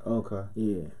district. Okay.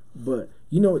 Yeah, but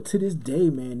to this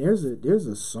day, man, there's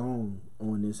a song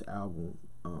on this album,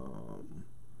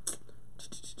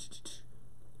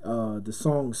 the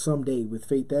song "Someday" with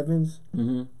Faith Evans.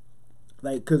 Mm-hmm.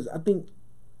 Like, cause I think,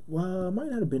 it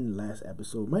might not have been the last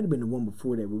episode. It might have been the one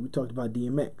before that where we talked about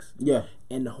DMX. Yeah.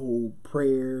 And the whole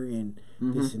prayer and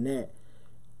this and that.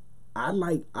 I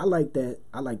like that.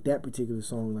 I like that particular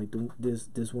song, like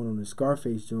this one on the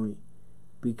Scarface joint.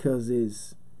 Because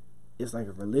it's like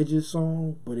a religious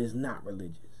song, but it's not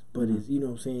religious. But it's, you know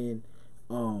what I'm saying?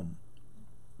 And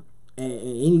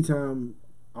anytime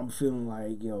I'm feeling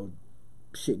like,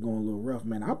 shit going a little rough,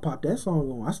 man, I pop that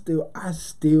song on. I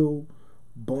still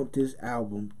bump this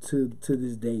album to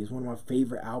this day. It's one of my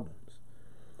favorite albums.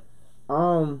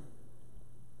 I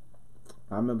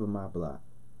remember My Block.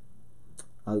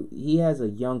 He has a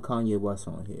young Kanye West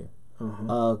on here.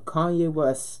 Kanye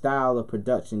West's style of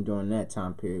production during that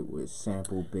time period was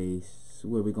sample based.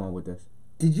 Where are we going with this?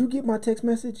 Did you get my text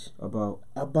message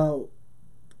about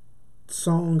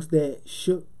songs that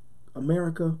shook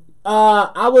America?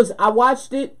 I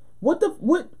watched it.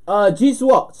 Jesus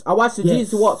Walks. I watched the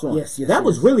Jesus Walks one. Yes. That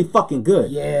was really fucking good.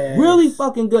 Yeah. Really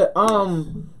fucking good.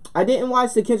 I didn't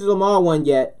watch the Kendrick Lamar one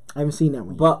yet. I haven't seen that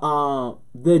one yet. But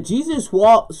the Jesus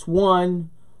Walks one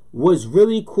was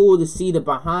really cool to see the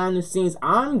behind the scenes.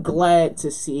 I'm glad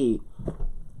to see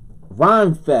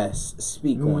Rhymefest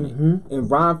speak on it. And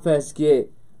Rhymefest get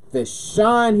the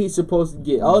shine he's supposed to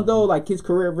get. Although, like, his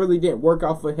career really didn't work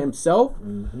out for himself,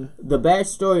 the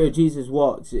backstory of Jesus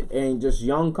Walks and just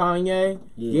young Kanye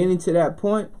getting to that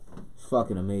point, it's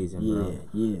fucking amazing, bro.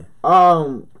 Yeah.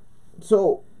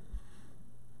 So,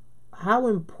 how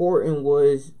important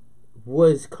was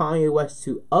Kanye West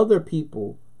to other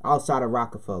people outside of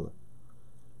Rockefeller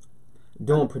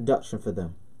doing production for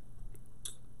them?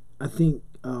 I think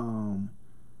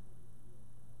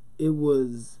it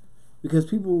was because I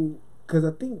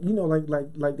think, you know,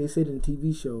 like they said in the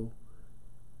TV show,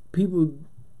 people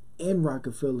in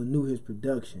Rockefeller knew his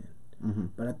production,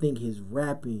 but I think his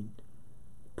rapping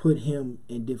put him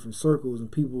in different circles,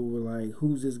 and people were like,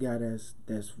 "Who's this guy that's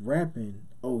rapping?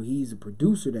 Oh, he's a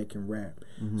producer that can rap."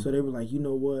 So they were like, "You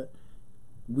know what?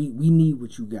 We need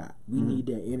what you got. We need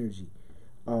that energy."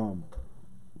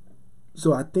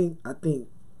 So I think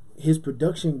his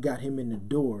production got him in the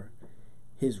door.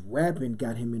 His rapping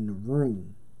got him in the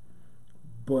room.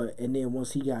 And then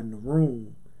once he got in the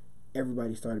room,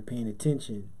 everybody started paying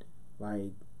attention.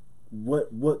 Like,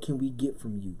 what can we get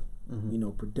from you? You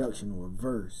know, production or a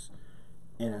verse.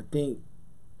 And I think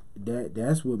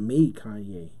that's what made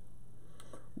Kanye.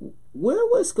 Where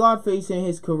was Scarface in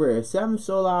his career? 7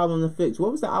 solo album, The Fix.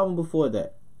 What was the album before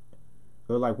that?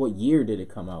 Or like, what year did it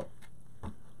come out?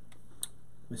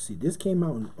 Let's see. This came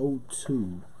out in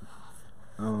 2002.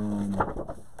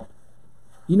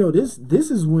 You know, this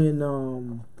is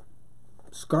when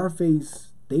Scarface,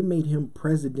 they made him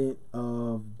president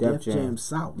of Def Jam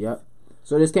South. Yep.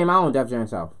 So this came out on Def Jam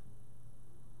South.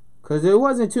 Because there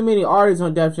wasn't too many artists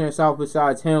on Def Jam South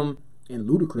besides him and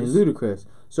Ludacris.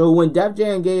 So when Def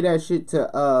Jam gave that shit to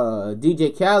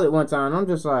DJ Khaled one time, I'm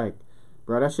just like,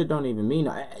 bro, that shit don't even mean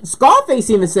nothing.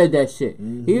 Scarface even said that shit.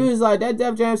 He was like, that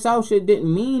Def Jam South shit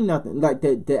didn't mean nothing. Like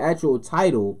the actual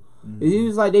title. He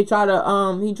was like, he tried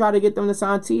to get them to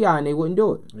sign T.I. and they wouldn't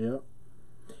do it. Yep.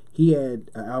 He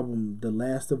had an album, The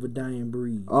Last of a Dying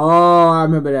Breed. Oh, I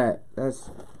remember that.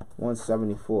 That's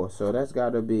 174. So that's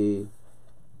got to be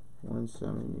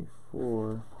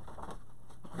 174.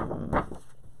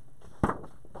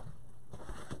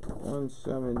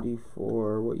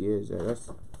 174. What year is that?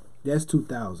 That's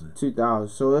 2000. 2000.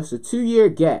 So that's a 2-year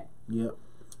gap. Yep.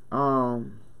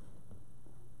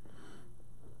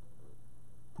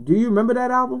 Do you remember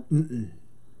that album?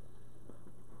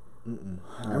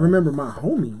 I remember My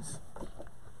Homies.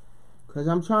 Cause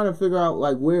I'm trying to figure out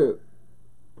like where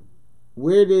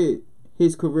did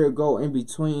his career go in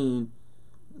between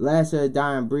Last of a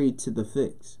Dying Breed to The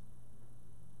Fix?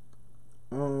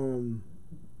 That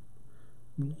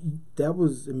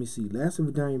was, let me see, Last of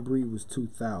a Dying Breed was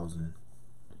 2000.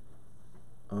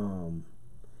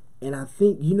 And I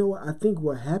think, you know what, I think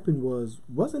what happened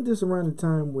wasn't this around the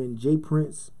time when Jay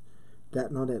Prince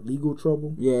got in all that legal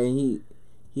trouble? Yeah, he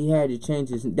had to change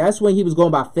his. That's when he was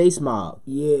going by Face Mob.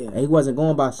 Yeah, and he wasn't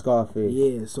going by Scarface.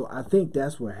 Yeah, so I think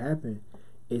that's what happened.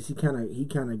 Is he kind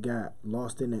of got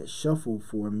lost in that shuffle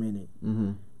for a minute,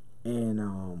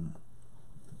 and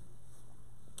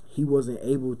he wasn't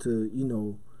able to,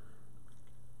 you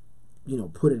know,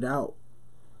 put it out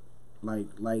like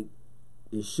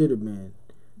it should have been.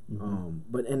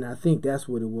 But I think that's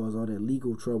what it was, all that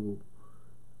legal trouble,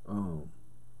 for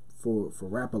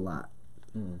Rap-A-Lot.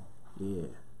 Yeah.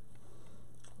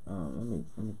 Let me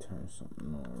turn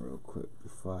something on real quick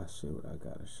before I say what I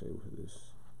gotta say with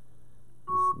this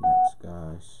next,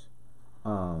 guys.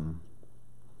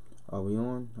 Are we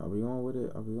on? Are we on with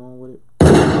it? We are.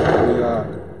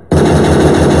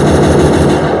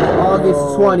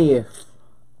 August 20th.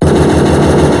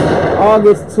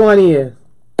 August 20th.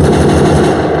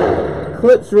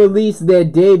 Clips released their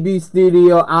debut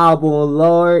studio album,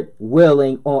 Lord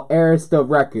Willing, on Arista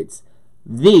Records.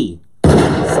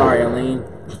 Sorry, Aline.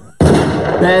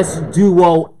 Best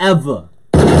duo ever.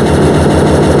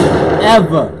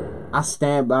 I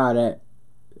stand by that.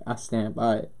 I stand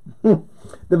by it.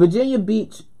 The Virginia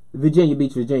Beach,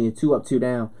 Virginia, 2 up, 2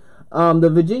 down.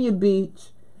 The Virginia Beach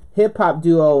hip-hop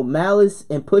duo Malice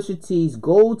and Pusha T's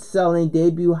gold-selling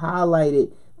debut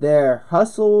highlighted their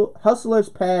hustlers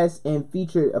past and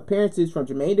featured appearances from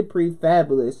Jermaine Dupri,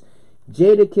 Fabulous,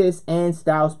 Jadakiss, and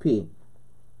Styles P.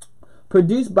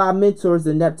 Produced by Mentors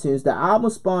the Neptunes, the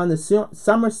album spawned the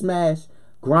summer smash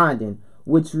Grindin',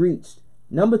 which reached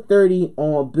number 30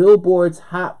 on Billboard's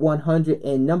Hot 100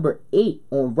 and number 8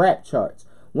 on rap charts.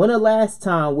 When the last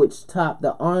time which topped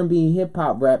the R&B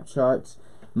hip-hop rap charts,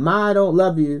 My Don't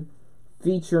Love You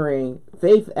featuring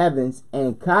Faith Evans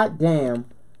and Goddamn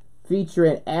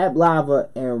featuring Ab Lava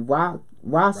and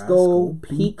Roscoe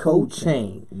Pico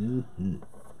Chain.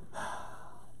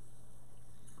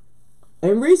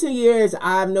 In recent years,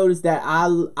 I've noticed that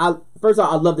first of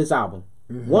all, I love this album.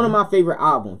 One of my favorite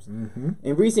albums. Mm-hmm.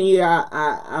 In recent years,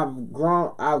 I've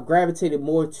gravitated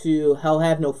more to Hell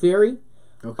Have No Fury.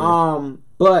 Okay.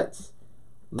 But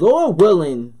Lord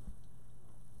Willing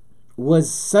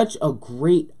was such a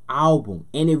great album,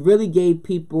 and it really gave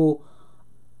people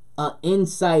an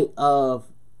insight of,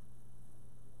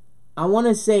 I want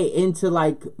to say, into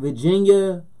like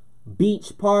Virginia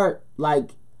Beach part,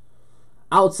 like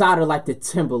outside of like the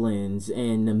Timberlands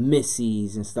and the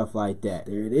Missies and stuff like that.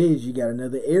 There it is. You got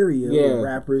another area Yeah. of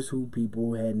rappers who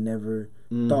people had never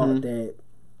thought that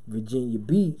Virginia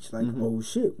Beach, like, oh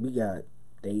shit, we got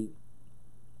they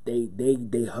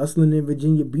hustling in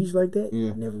Virginia Beach like that.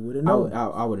 Yeah. Never would have known.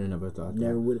 I would have never thought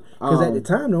Never that. would, because at the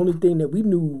time the only thing that we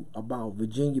knew about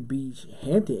Virginia Beach,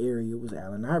 Hampton area was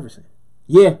Allen Iverson.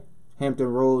 Yeah, Hampton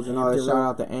Roads and all that. Hampton Shout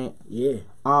Roads. out to Ant. Yeah.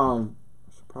 I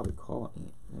should probably call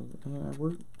Ant. Ant at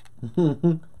work.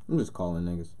 I'm just calling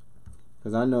niggas,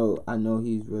 cause I know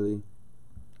he's really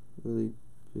good.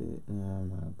 Nah, I'm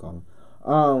not calling.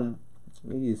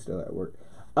 Maybe he's still at work.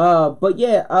 But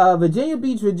yeah, Virginia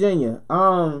Beach, Virginia.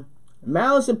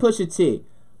 Malice and Pusha T.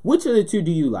 Which of the two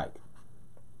do you like?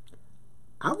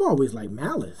 I've always liked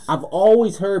Malice. I've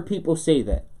always heard people say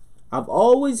that. I've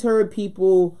always heard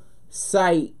people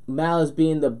cite Malice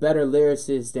being the better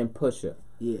lyricist than Pusha.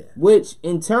 Yeah. Which,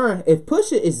 in turn, if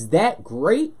Pusha is that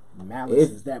great,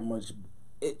 Malice is that much.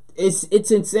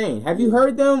 it's insane. Have you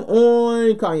heard them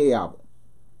on Kanye album?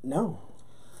 No.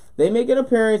 They make an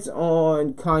appearance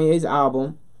on Kanye's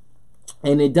album,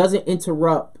 and it doesn't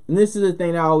interrupt. And this is the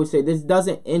thing I always say: this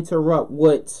doesn't interrupt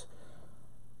what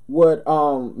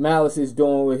Malice is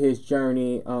doing with his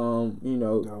journey. The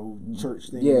whole church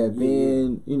thing. Yeah,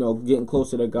 being getting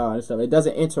closer to God and stuff. It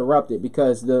doesn't interrupt it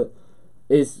because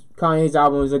Kanye's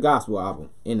album is a gospel album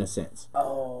in a sense.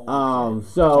 Oh. Okay.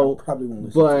 So probably won't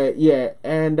listen. but yeah,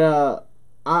 and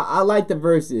I like the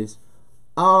verses.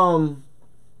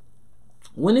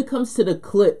 When it comes to the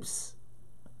clips,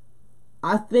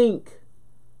 I think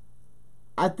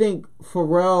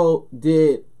Pharrell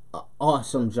did an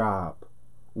awesome job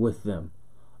with them.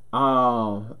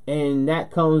 And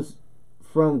that comes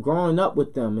from growing up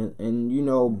with them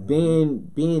and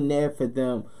being there for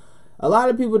them. A lot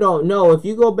of people don't know, if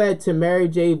you go back to Mary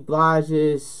J.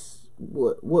 Blige's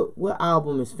what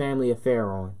album is Family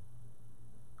Affair on?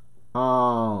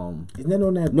 Isn't that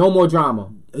on that? No More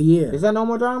Drama. Yeah. Is that No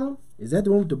More Drama? Is that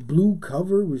the one with the blue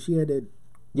cover where she had that?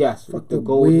 Yes, Fuck with the the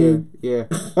gold hair. wig. Yeah.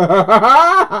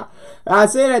 I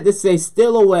say that to say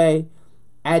Still Away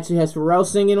actually has Pharrell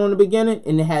singing on the beginning,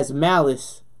 and it has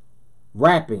Malice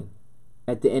rapping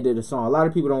at the end of the song. A lot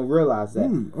of people don't realize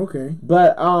that. Okay.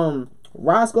 But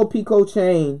Roscoe Pico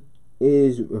Chain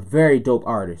is a very dope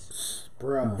artist.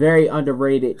 Bruh. Very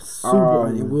underrated. Super.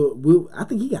 And we'll, I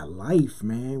think he got life,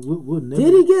 man. We'll never.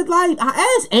 Did he get life?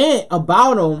 I asked Ant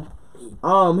about him.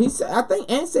 He said, I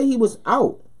think Ant said he was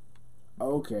out.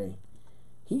 Okay.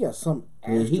 He got some.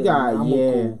 Yeah, he got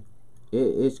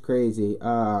it's crazy.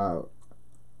 Cause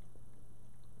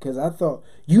I thought,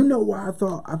 why I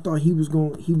thought he was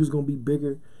gonna be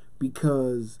bigger,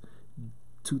 because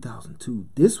 2002.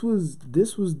 This was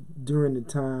during the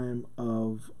time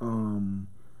of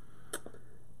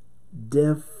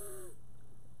Def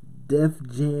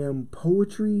Jam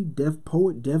poetry, Def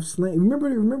Slam.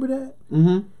 Remember that?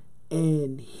 Mm-hmm.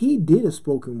 And he did a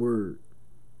spoken word,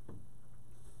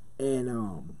 and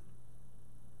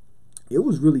it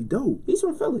was really dope. He's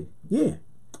from Philly. Yeah.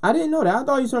 I didn't know that. I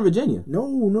thought he was from Virginia.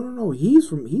 No. He's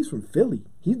from Philly.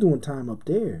 He's doing time up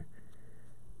there.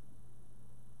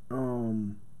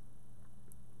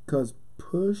 Cause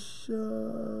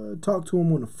Pusha talked to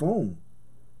him on the phone.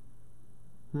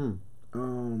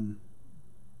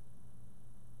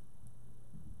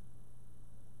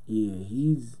 Yeah,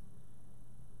 he's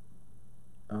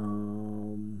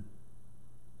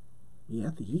I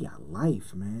think he got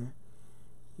life, man.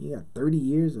 He got 30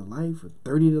 years of life, or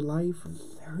 30 to life, or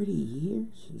 30 years?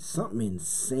 something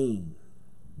insane.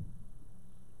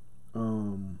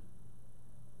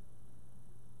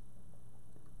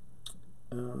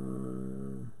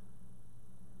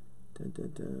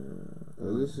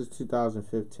 This is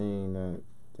 2015 that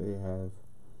they have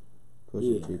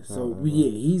Pusha T. So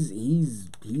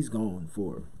he's gone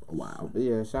for a while. But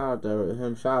yeah, shout out to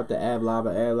him. Shout out to Ab Lava.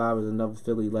 Ab Lava is another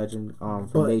Philly legend from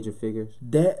But Major Figures.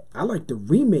 That I like the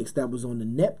remix that was on the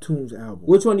Neptunes album.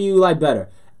 Which one do you like better?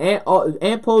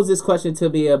 Ant posed this question to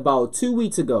me about 2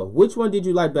 weeks ago. Which one did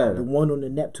you like better? The one on the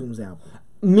Neptunes album.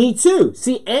 Me too.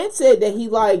 See, Ant said that he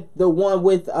liked the one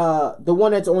with the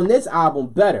one that's on this album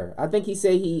better. I think he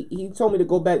said he told me to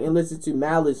go back and listen to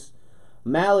Malice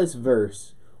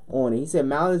verse on it. He said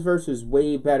Malice's verse was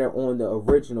way better on the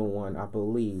original one, I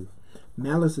believe.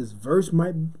 Malice's verse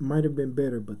might have been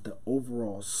better, but the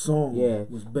overall song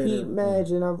was better. Pete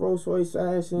Imagine, our Rolls Royce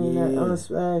fashion, that Uns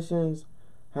fashions,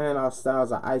 hand out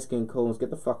styles of ice cream cones. Get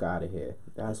the fuck out of here.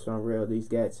 That's not real. These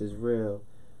gats is real.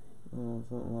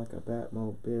 Something like a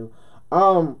Batmobile.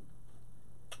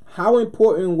 How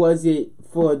important was it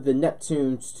for the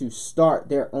Neptunes to start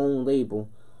their own label,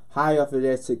 high off of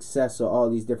their success of all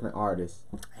these different artists?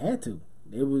 I had to.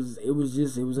 It was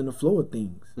in the flow of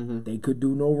things. Mm-hmm. They could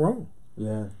do no wrong.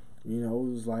 Yeah. You know,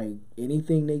 it was like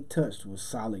anything they touched was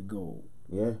solid gold.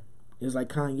 Yeah. It was like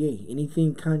Kanye.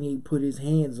 Anything Kanye put his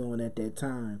hands on at that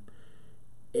time,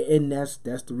 and that's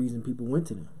the reason people went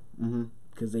to them. Mm-hmm.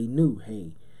 Because they knew,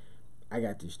 hey, I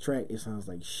got this track. It sounds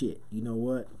like shit. You know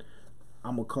what?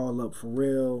 I'm going to call up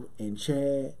Pharrell and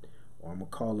Chad, or I'm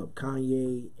going to call up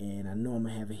Kanye, and I know I'm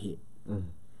going to have a hit.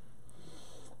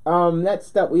 Mm-hmm.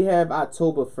 Next up, we have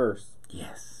October 1st.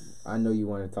 Yes. I know you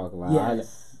want to talk about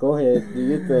yes. Go ahead. Do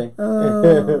your thing.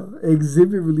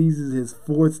 Exhibit releases his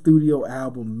 4th studio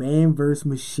album, Man vs.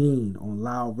 Machine, on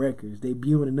Loud Records,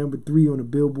 debuting at number 3 on the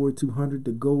Billboard 200,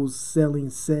 the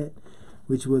gold-selling set,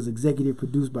 which was executive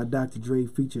produced by Dr. Dre,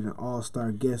 featured an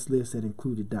all-star guest list that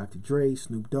included Dr. Dre,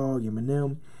 Snoop Dogg,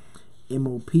 Eminem,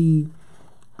 M.O.P.,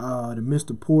 the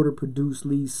Mr. Porter produced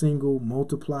lead single,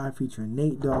 Multiply, featuring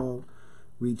Nate Dogg,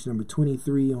 reached number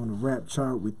 23 on the rap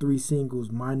chart with 3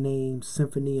 singles, My Name,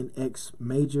 Symphony and X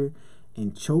Major,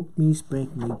 and Choke Me,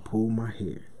 Spank Me, Pull My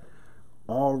Hair,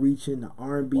 all reaching the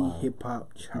R&B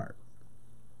hip-hop chart.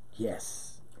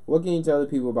 Yes. What can you tell the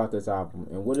people about this album,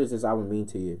 and what does this album mean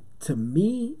to you? To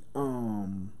me,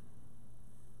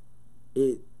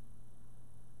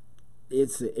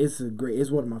 it's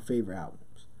one of my favorite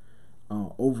albums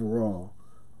overall.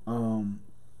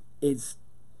 It's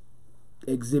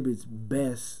Exhibit's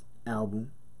best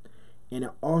album, and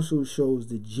it also shows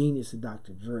the genius of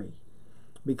Dr. Dre,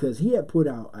 because he had put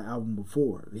out an album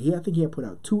before. I think he had put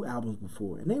out 2 albums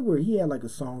before, and he had like a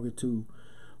song or 2,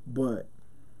 but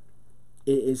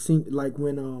it seemed like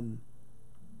when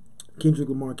Kendrick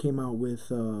Lamar came out with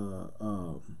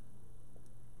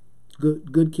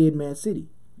Good Kid, Mad City.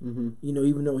 Mm-hmm. You know,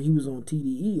 even though he was on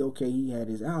TDE, okay, he had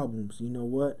his albums. You know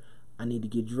what? I need to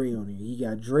get Dre on there. He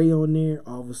got Dre on there.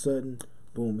 All of a sudden,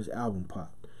 boom, his album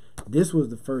popped. This was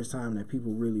the first time that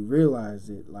people really realized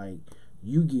it. Like,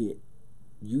 you get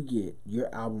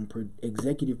your album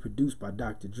executive produced by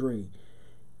Dr. Dre.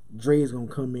 Dre is gonna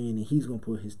come in and he's gonna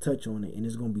put his touch on it, and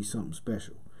it's gonna be something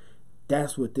special.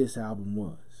 That's what this album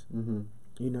was. Mm-hmm.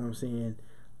 You know what I'm saying?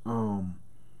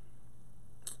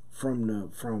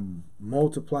 From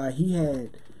Multiply, he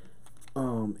had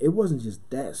it wasn't just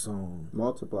that song.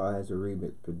 Multiply has a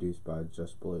remix produced by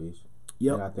Just Blaze.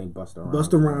 Yep. And I think Busta Rhymes.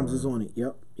 Busta Rhymes is on it.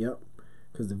 Yep.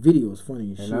 Because the video is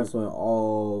funny as shit. And that's when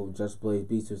all Just Blaze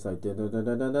beats was like, yeah, I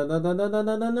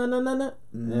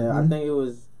think it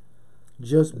was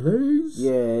Just Blaze.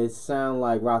 Yeah, it sounded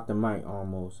like Rock the Mic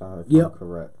almost. If I'm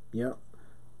correct. Yep.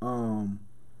 Hold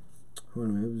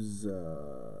on, it was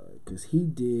because he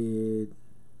did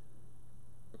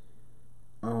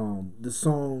the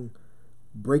song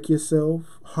 "Break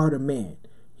Yourself," "Heart of Man."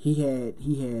 He had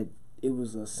it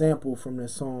was a sample from that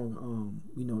song.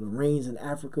 You know, the rains in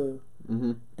Africa.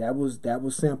 Mm-hmm. That was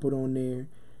sampled on there.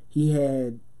 He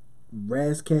had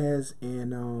Razkaz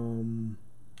and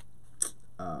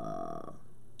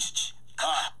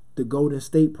the Golden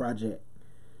State Project.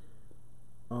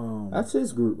 That's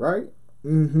his group, right?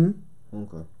 Mm-hmm.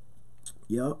 Okay.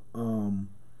 Yep. And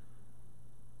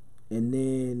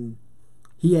then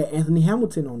he had Anthony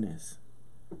Hamilton on this.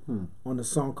 On the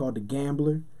song called "The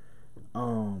Gambler."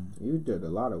 You did a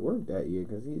lot of work that year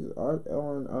because he's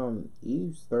on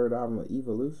Eve's 3rd album,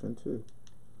 Evolution, too.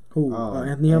 Who?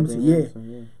 Anthony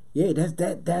Hamilton. Yeah.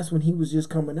 That's when he was just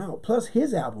coming out. Plus,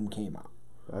 his album came out.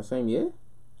 That same year?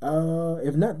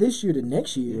 If not this year, the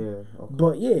next year. Yeah. Okay.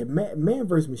 But yeah, Man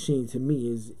vs. Machine to me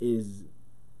is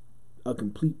a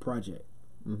complete project.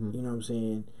 Mm-hmm. You know what I'm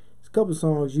saying? There's a couple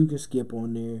songs you can skip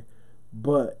on there,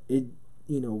 but it,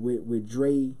 you know, with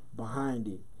Dre behind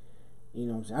it, you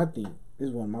know what I'm saying? I think this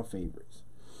is one of my favorites.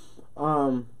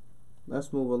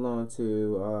 Let's move along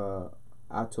to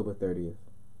October 30th.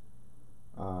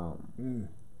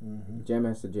 Jam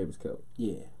Master Jay was killed.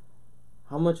 Yeah.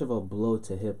 How much of a blow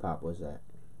to hip hop was that?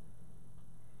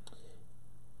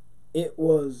 It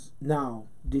was. Now,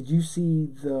 did you see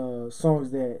the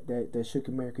songs that shook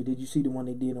America? Did you see the one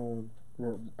they did on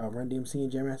Run DMC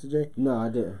and Jam Master Jay? No, I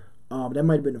didn't. That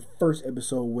might have been the first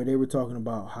episode where they were talking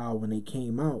about how when they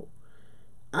came out,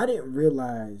 I didn't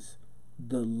realize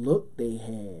the look they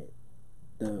had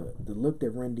the look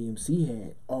that Run DMC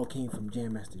had all came from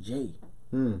Jam Master Jay.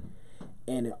 Mm.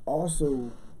 And it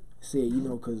also said, you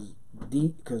know, cause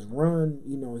Run,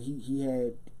 you know, he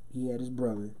had his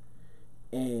brother,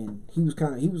 and he was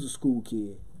a school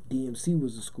kid. DMC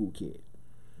was a school kid.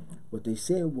 What they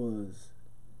said was,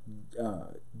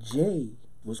 Jay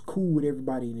was cool with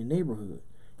everybody in the neighborhood.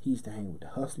 He used to hang with the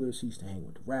hustlers. He used to hang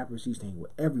with the rappers. He used to hang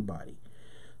with everybody.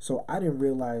 So I didn't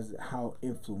realize how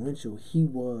influential he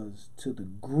was to the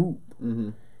group.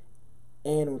 Mm-hmm.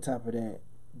 And on top of that,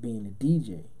 being a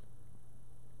DJ.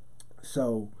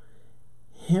 So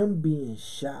him being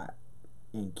shot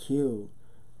and killed,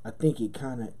 I think it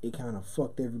kind of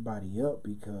fucked everybody up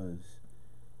because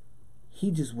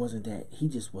he just wasn't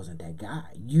that guy.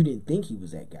 You didn't think he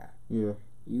was that guy. Yeah.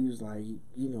 He was like,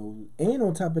 you know, and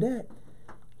on top of that,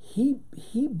 he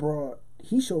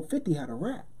showed 50 how to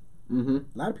rap. Mm-hmm.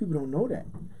 A lot of people don't know that.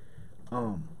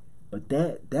 But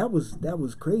that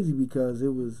was crazy because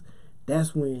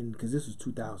that's when, because this was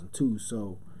 2002,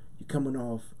 so you're coming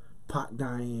off Pac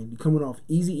dying, you're coming off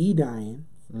Eazy-E dying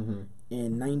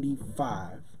in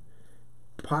 95,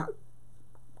 Pac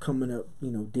coming up,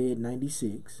 you know, dead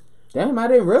 96. Damn, I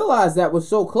didn't realize that was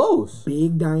so close.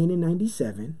 Big dying in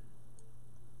 97.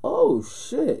 Oh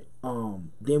shit.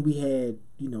 Then we had,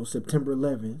 you know, September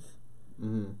 11th.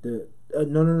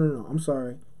 Mm-hmm. No. I'm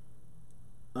sorry.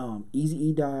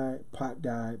 Eazy-E died, Pac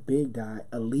died, Big died,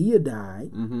 Aaliyah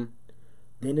died. Mm-hmm.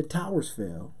 Then the towers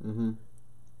fell. Mm-hmm.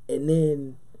 And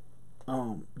then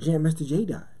Jam Master Jay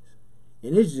dies.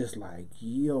 And it's just like,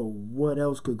 yo, what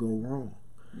else could go wrong?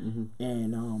 Mm-hmm.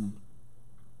 And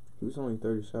he was only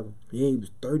 37. yeah, he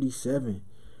was 37.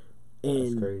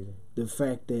 And that's crazy. The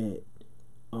fact that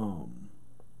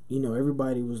you know,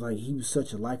 everybody was like, he was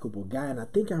such a likable guy. And I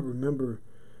think I remember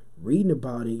reading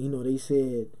about it. You know, they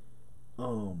said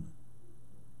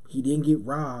he didn't get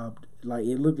robbed. Like,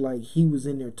 it looked like he was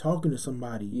in there talking to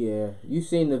somebody. Yeah, you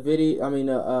seen the video? I mean,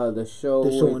 the show.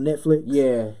 The show on Netflix.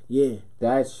 Yeah,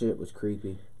 that shit was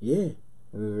creepy. Yeah,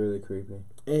 it was really creepy.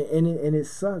 And it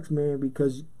sucks, man,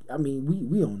 because I mean,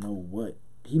 we don't know what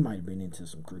he might have been into,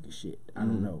 some crooked shit. I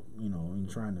don't know. You know, ain't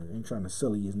trying to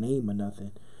sully his name or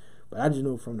nothing. But I just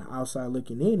know from the outside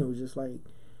looking in, it was just like,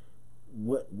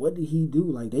 what did he do?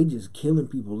 Like, they just killing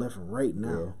people left and right now.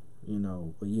 Yeah. You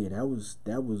know, but yeah, that was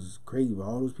crazy. With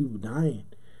all those people dying,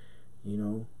 you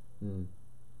know.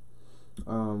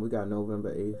 We got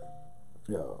November 8th.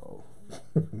 Yo,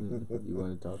 you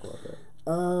want to talk about that?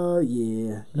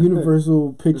 Yeah.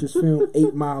 Universal Pictures film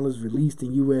 8 Mile is released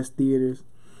in U.S. theaters.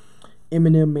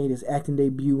 Eminem made his acting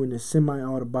debut in the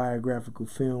semi-autobiographical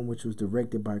film, which was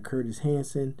directed by Curtis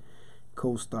Hanson,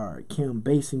 co-starred Kim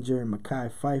Basinger and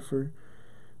Mekhi Phifer.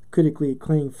 Critically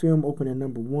acclaimed film opened at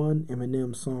number 1.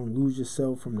 Eminem's song Lose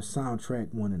Yourself from the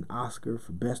soundtrack won an Oscar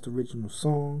for Best Original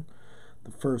Song.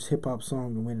 The first hip-hop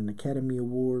song to win an Academy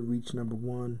Award reached number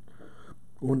 1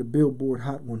 on the Billboard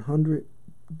Hot 100.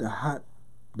 The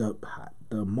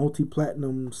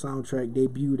multi-platinum soundtrack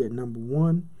debuted at number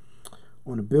 1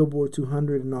 on the Billboard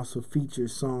 200 and also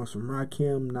features songs from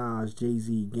Rakim, Nas,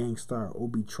 Jay-Z, Gang Starr,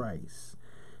 Obi Trice,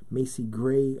 Macy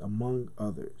Gray, among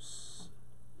others.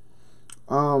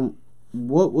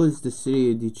 What was the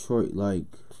city of Detroit like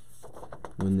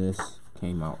when this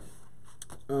came out?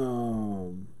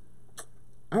 I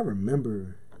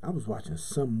remember I was watching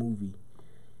some movie,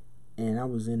 and I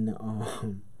was in the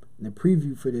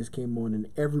preview for this came on, and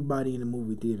everybody in the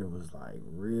movie theater was like,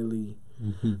 really?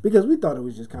 Because we thought it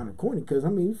was just kind of corny, because I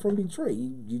mean, from Detroit,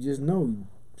 you just know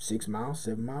 6 Mile,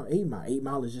 7 Mile, 8 Mile. 8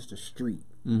 Mile is just a street.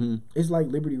 It's like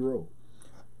Liberty Road.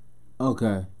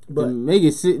 Okay, but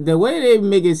the way they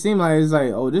make it seem like it's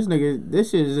like, oh, this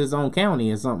shit is his own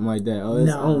county or something like that, or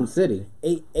his own city.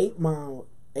 8 Mile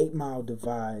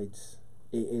divides.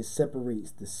 It separates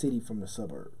the city from the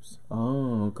suburbs.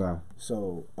 Oh, okay.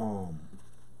 So,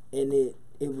 and it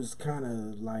was kind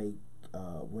of like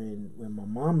when my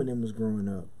mom and them was growing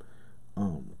up,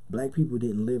 black people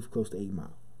didn't live close to 8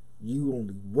 Mile. You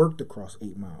only worked across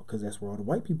 8 Mile because that's where all the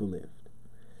white people lived.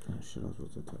 Oh shit! I was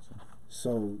supposed to touch that.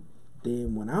 So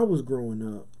then, when I was growing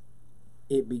up,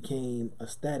 it became a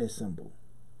status symbol.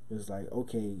 It's like,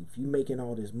 okay, if you making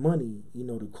all this money, you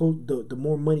know, the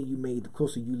more money you made, the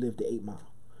closer you lived to 8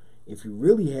 Mile. If you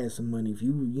really had some money, if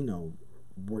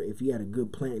if you had a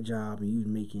good plant job and you was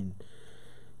making,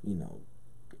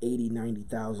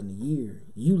 80,000-90,000 a year,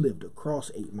 you lived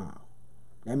across 8 Mile.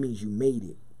 That means you made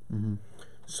it.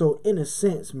 So in a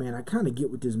sense, man, I kind of get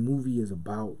what this movie is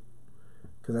about,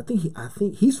 because I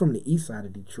think he's from the east side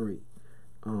of Detroit,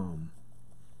 and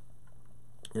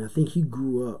I think he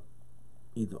grew up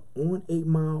either on 8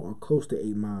 Mile or close to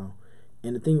 8 Mile,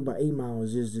 And the thing about 8 Mile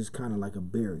is just kind of like a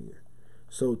barrier.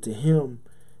 So to him,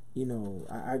 you know,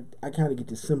 I kind of get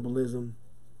the symbolism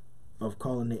of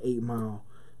calling the 8 Mile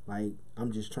like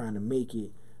I'm just trying to make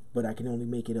it, but I can only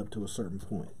make it up to a certain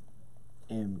point.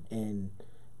 And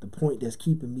the point that's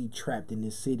keeping me trapped in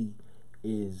this city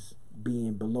is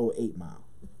being below 8 Mile.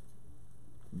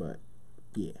 But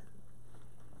yeah.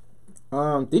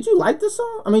 Did you like the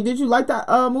song? I mean, did you like that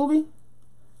movie?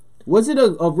 Was it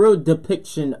a real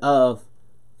depiction of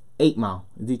 8 Mile,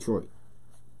 Detroit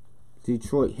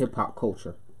hip hop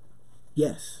culture?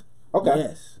 Yes. Okay.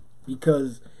 Yes,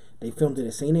 because they filmed it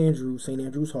at St.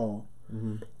 Andrews Hall.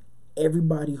 Mm-hmm.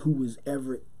 Everybody who was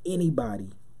ever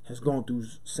anybody has gone through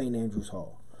St. Andrews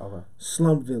Hall. Okay.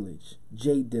 Slum Village,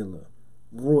 Jay Dilla,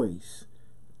 Royce,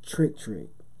 Trick,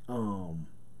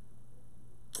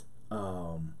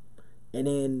 and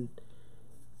then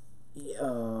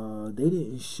they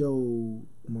didn't show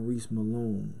Maurice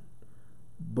Malone,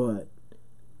 but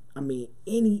I mean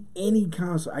any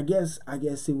concert. I guess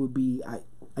it would be. I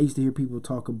used to hear people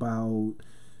talk about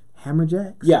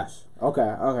Hammerjacks. Yes. Okay.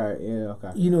 Yeah.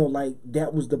 Okay. You know, like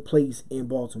that was the place in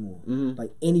Baltimore. Mm-hmm.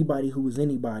 Like anybody who was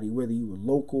anybody, whether you were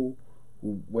local,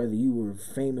 whether you were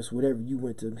famous, whatever, you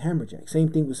went to Hammerjack. Same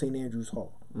thing with St. Andrews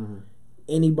Hall. Mm-hmm.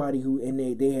 Anybody who, and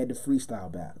they had the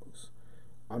freestyle battles.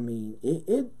 I mean,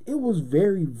 it was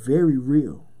very, very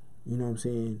real. You know what I'm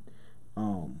saying?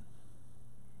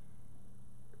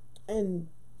 And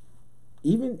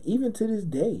even to this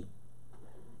day,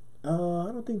 I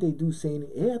don't think they do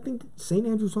I think St.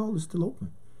 Andrews Hall is still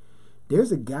open.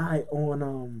 There's a guy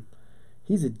on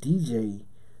he's a DJ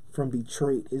from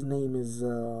Detroit. His name is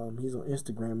he's on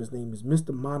Instagram. His name is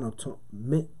Mr. Monotone.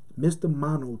 Mr.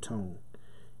 Monotone.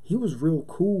 He was real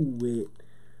cool with.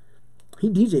 He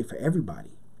DJ for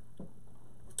everybody.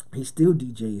 He still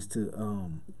DJs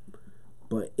to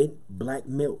but Black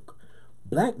Milk.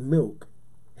 Black Milk.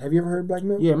 Have you ever heard Black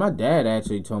Milk? Yeah, my dad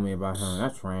actually told me about him.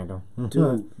 That's random.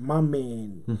 Dude, my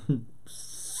man,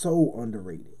 so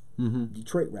underrated. Mm-hmm.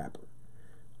 Detroit rapper.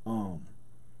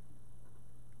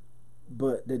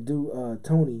 But the dude,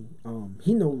 Tony,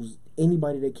 he knows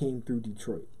anybody that came through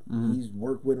Detroit. Mm-hmm. He's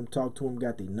worked with him, talked to him,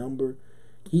 got their number.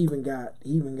 He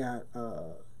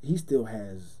still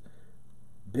has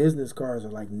business cards or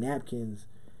like napkins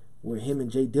where him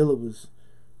and Jay Dilla was,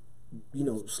 you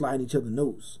know, sliding each other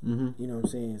notes. Mm-hmm. You know what I'm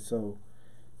saying? So,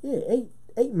 yeah,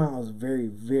 8 Mile is a very,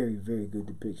 very, very good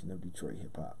depiction of Detroit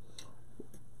hip hop.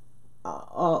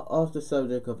 Off the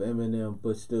subject of Eminem,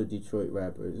 but still Detroit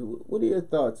rappers, what are your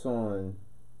thoughts on?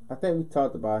 I think we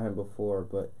talked about him before,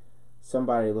 but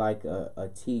somebody like a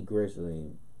T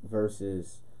Grizzly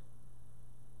versus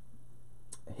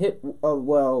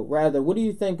what do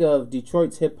you think of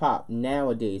Detroit's hip hop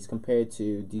nowadays compared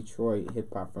to Detroit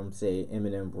hip hop from, say,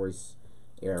 Eminem Royce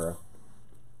era?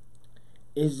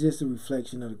 It's just a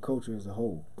reflection of the culture as a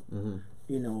whole. Mm-hmm.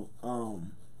 You know,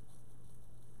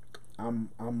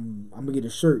 I'm gonna get a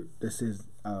shirt that says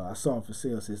I saw it for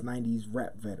sale. It says 90s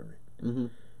rap veteran. Mm-hmm.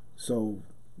 So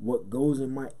what goes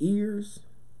in my ears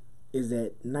is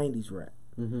that 90s rap.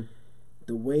 Mm-hmm.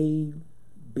 The way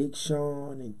Big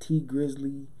Sean and T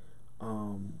Grizzly,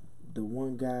 the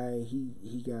one guy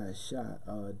he got shot,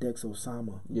 Dex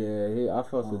Osama. Yeah, I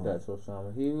felt with Dex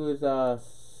Osama. He was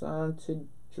signed to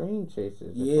Dream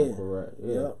Chasers. Yeah, if I'm correct.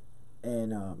 Yeah. Yep.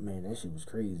 And man, that shit was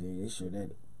crazy. They showed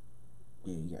that.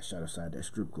 Yeah, he got shot outside that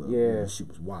strip club. Yeah, man, that shit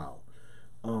was wild.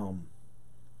 That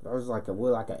was like an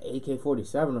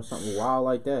AK-47 or something wild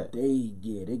like that. They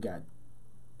got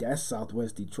that's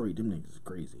Southwest Detroit. Them niggas is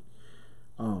crazy.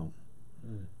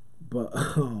 But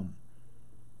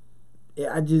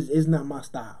it's not my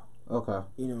style. Okay.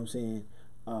 You know what I'm saying?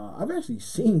 I've actually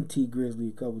seen T Grizzly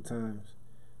a couple times.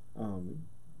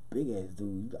 Big ass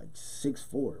dude, like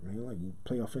 6'4", man, like he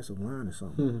play offensive line or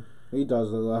something. He does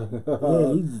look like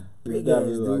yeah, he's big ass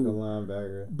dude, like a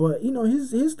linebacker. But you know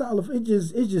his style of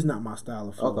it's just not my style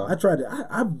of flow. Okay. I tried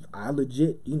to I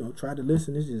legit tried to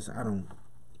listen. It's just I don't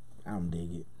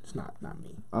dig it. It's not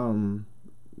me.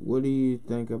 What do you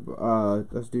think of?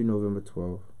 Let's do November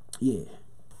 12th. Yeah.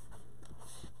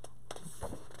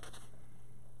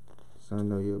 So I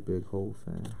know you're a big Hov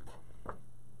fan.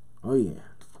 Oh yeah.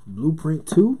 Blueprint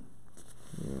 2.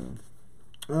 Yeah.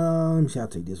 Let me see. I'll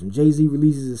take this one. Jay-Z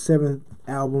releases his 7th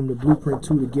album, The Blueprint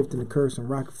 2, The Gift and the Curse, and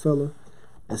Rockefeller,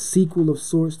 a sequel of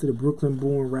sorts to the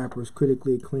Brooklyn-born rapper's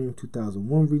critically acclaimed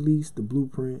 2001 release, The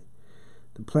Blueprint.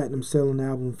 The platinum-selling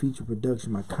album featured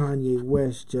production by Kanye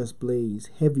West, Just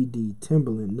Blaze, Heavy D,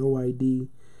 Timbaland, No ID,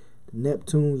 the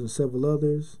Neptunes, and several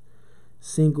others.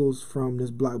 Singles from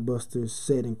this blockbuster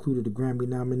set included the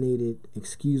Grammy-nominated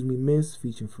Excuse Me Miss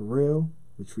featuring Pharrell,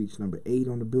 which reached number 8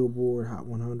 on the Billboard Hot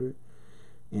 100.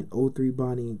 And '03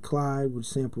 Bonnie and Clyde, which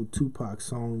sampled Tupac's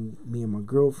song Me and My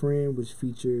Girlfriend, which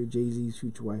featured Jay-Z's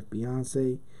future wife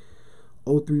Beyonce.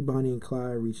 '03 Bonnie and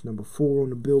Clyde reached number 4 on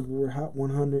the Billboard Hot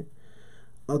 100.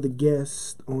 Other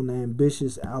guests on the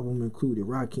Ambitious album included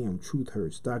Rakim, Truth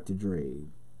Hurts, Dr. Dre.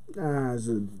 It's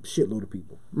a shitload of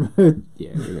people.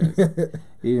 Yeah, it is.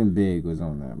 Even Big was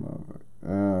on that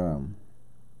motherfucker.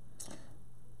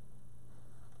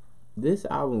 This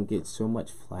album gets so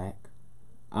much flack.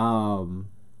 I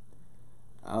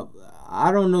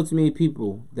don't know too many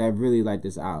people that really like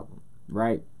this album,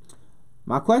 right?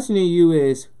 My question to you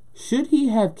is, should he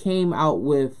have came out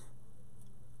with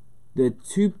the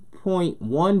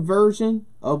 2.1 version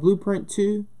of Blueprint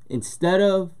 2 instead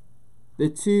of the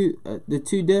two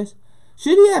discs?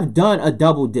 Should he have done a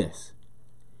double disc?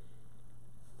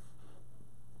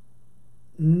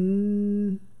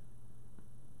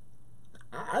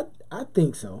 I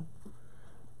think so.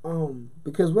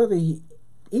 Because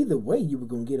either way, you were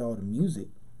gonna get all the music.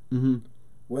 Mm-hmm.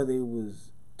 Whether it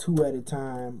was 2 at a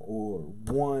time or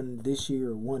 1 this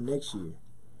year or 1 next year.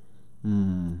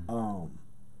 And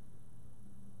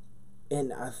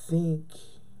I think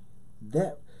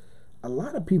that a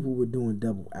lot of people were doing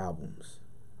double albums.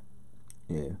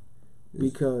 Yeah.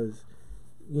 Because,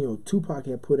 Tupac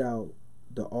had put out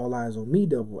the All Eyes on Me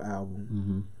double album.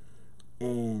 Mm-hmm.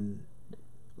 And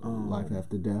Life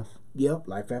After Death. Yep,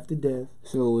 Life After Death.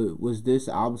 So was this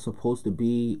album supposed to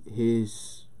be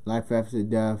his Life After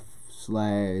Death /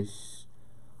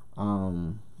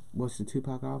 what's the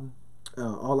Tupac album?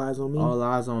 All Eyes on Me. All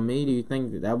Eyes on Me. Do you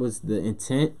think that was the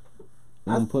intent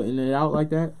on putting it out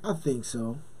like that? I think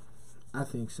so. How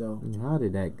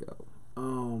did that go?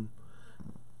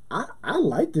 I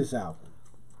like this album.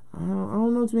 I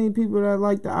don't know too many people that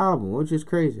like the album, which is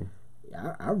crazy.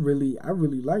 I really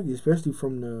like it, especially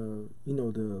from the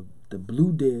the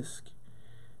blue disc.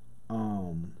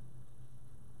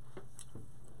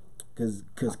 Cause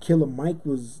Killer Mike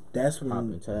that's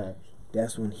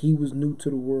when he was new to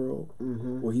the world,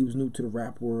 or he was new to the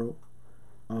rap world.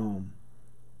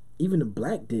 Even the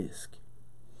black disc.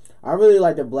 I really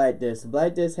like the black disc. The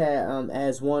black disc had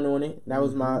As One on it. That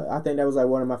was I think that was like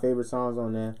one of my favorite songs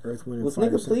on there. Earth, Wind, was Fire,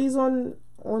 Nigga Please on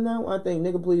that one? I think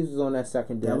Nigga Please was on that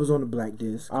second disc. That was on the black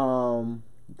disc.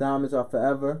 Diamonds Are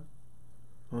Forever.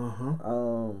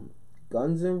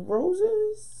 Guns N'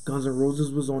 Roses. Guns N'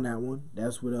 Roses was on that one.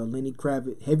 That's with Lenny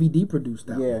Kravitz. Heavy D produced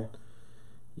that one.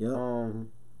 Yep.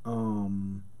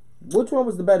 Which one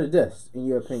was the better disc in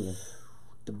your opinion?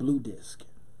 The blue disc.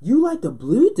 You like the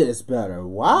blue disc better?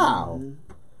 Wow.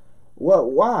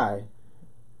 What? Why?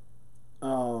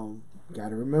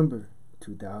 Gotta remember,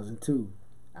 2002.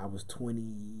 I was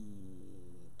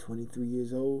 23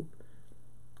 years old.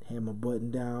 Had my button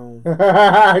down.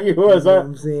 You was, what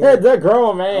I'm saying? That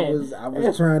grown man. I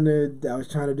was trying to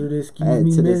do this. Excuse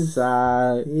me, to miss. the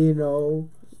side.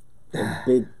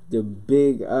 The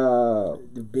big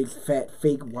fat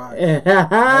fake watch.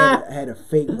 I had a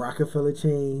fake Rockefeller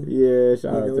chain. Yeah,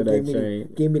 shout out to that chain.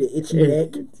 Gave me the itchy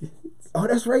neck. Oh,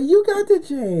 that's right. You got the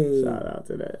chain. Shout out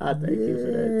to that. I thank you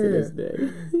for that to this day.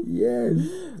 Yes.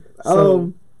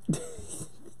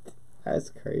 That's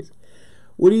crazy.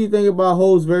 What do you think about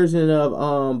Ho's version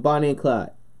of Bonnie and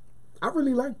Clyde? I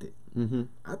really liked it. Mm-hmm.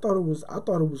 I thought it was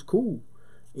cool.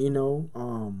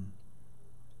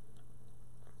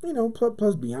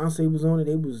 Plus Beyonce was on it.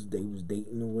 They was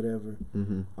dating or whatever.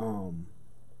 Mm-hmm.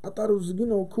 I thought it was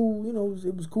cool.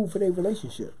 It was cool for their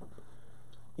relationship.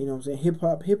 You know what I'm saying?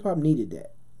 Hip hop needed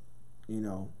that.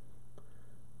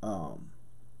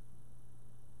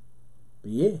 But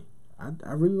yeah,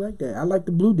 I really like that. I like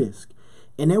the blue disc,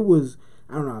 and that was,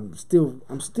 I don't know.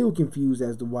 I'm still confused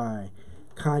as to why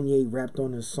Kanye rapped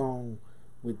on his song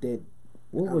with that.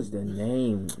 What was the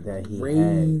name that he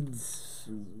Raids?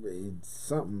 It's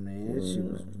something, man. That shit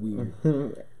was weird.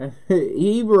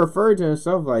 He referred to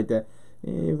himself like that.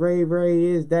 Hey, Ray,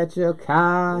 is that your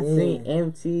car? Yeah. Sing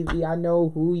MTV, I know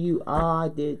who you are.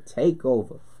 Did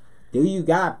Takeover. Do you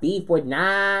got beef with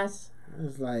Nas?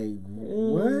 It's like,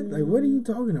 what? Like, what are you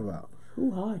talking about?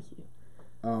 Who are you?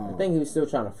 I think he was still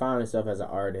trying to find himself as an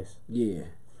artist. Yeah.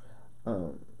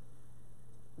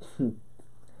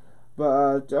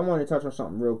 But I want to touch on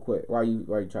something real quick while you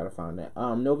try to find that.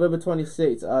 November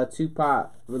 26th,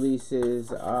 Tupac releases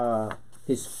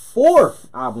his 4th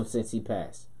album since he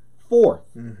passed. 4th.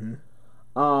 Mm-hmm.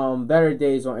 Better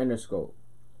Days on Interscope.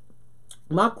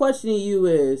 My question to you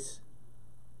is,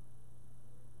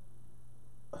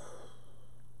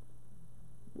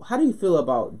 how do you feel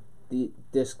about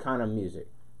this kind of music?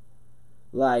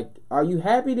 Like, are you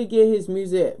happy to get his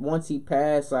music once he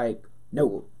passed? Like,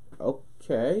 no.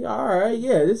 Okay, all right,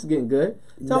 yeah, this is getting good.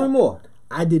 Tell me more.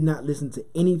 I did not listen to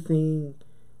anything.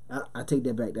 I take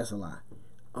that back. That's a lie.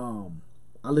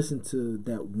 I listened to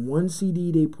that one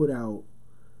CD they put out,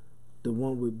 the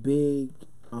one with Big.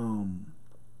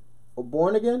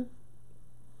 Born Again?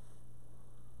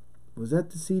 Was that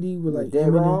the CD with like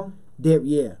Dead Wrong? Dead,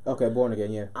 yeah. Okay, Born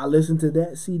Again, yeah. I listened to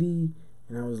that CD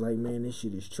and I was like, man, this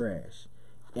shit is trash.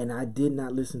 And I did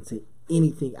not listen to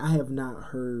anything. I have not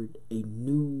heard a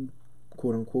new,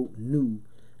 quote unquote, new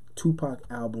Tupac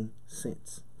album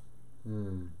since.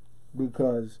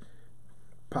 Because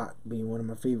Pac being one of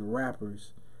my favorite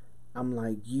rappers, I'm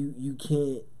like, you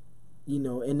can't, you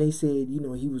know, and they said, you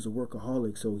know, he was a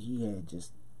workaholic, so he had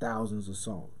just thousands of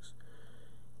songs.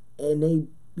 And they,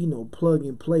 you know, plug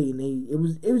and play, and it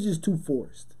was just too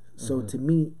forced. So to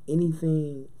me,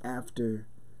 anything after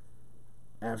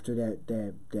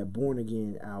that Born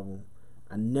Again album,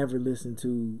 I never listened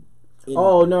to anything.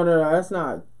 Oh, no,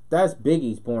 that's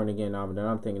Biggie's Born Again album that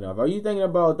I'm thinking of. Are you thinking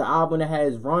about the album that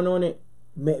has Run on it?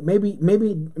 Maybe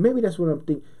that's what I'm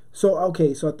thinking. So I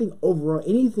think overall,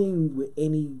 anything with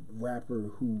any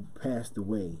rapper who passed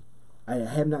away, I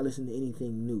have not listened to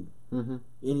anything new,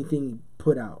 anything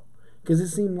put out, because it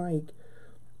seemed like,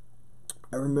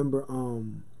 I remember, I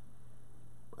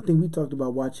think we talked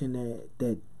about watching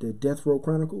the Death Row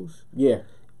Chronicles. Yeah,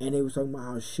 and they was talking about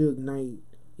how Suge Knight,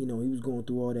 you know, he was going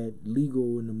through all that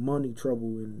legal and the money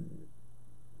trouble in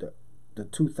the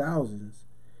 2000s.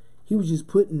 He was just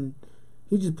putting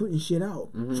shit out,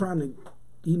 trying to,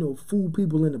 you know, fool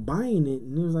people into buying it.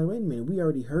 And it was like, wait a minute, we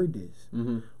already heard this,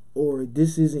 or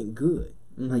this isn't good.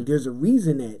 Like, there's a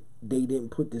reason that they didn't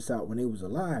put this out when they was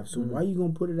alive. So why you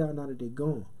gonna put it out now that they're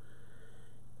gone?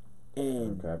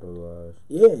 And capitalize.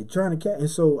 Yeah, trying to and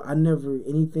so I never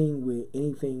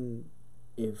anything.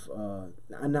 If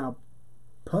now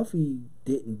Puffy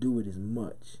didn't do it as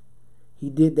much. He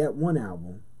did that one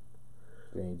album.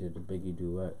 Then he did the Biggie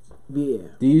duets. Yeah.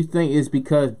 Do you think it's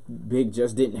because Big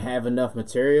just didn't have enough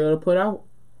material to put out?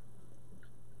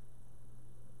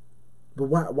 But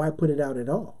why put it out at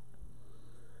all?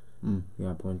 You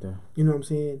got a point there. You know what I'm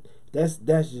saying? That's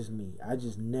just me. I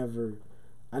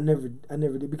never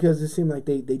did, because it seemed like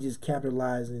they just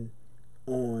capitalizing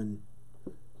on.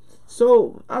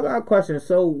 So I got a question.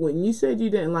 So when you said you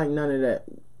didn't like none of that,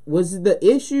 was the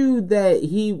issue that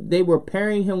they were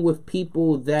pairing him with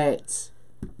people that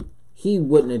he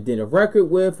wouldn't have did a record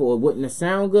with, or wouldn't have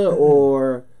sound good,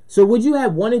 or so would you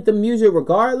have wanted the music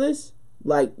regardless?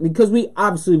 Like, because we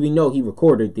know he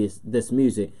recorded this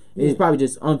music. Yeah. It's probably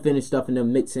just unfinished stuff and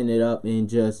then mixing it up and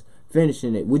just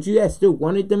finishing it. Would you have still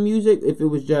wanted the music if it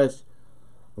was just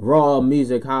raw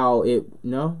music?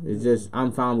 It's just,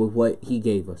 I'm fine with what he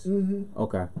gave us.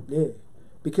 Okay. Yeah,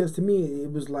 because to me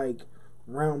it was like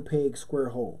round peg, square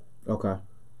hole. Okay.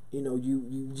 You know,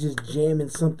 you just jamming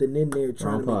something in there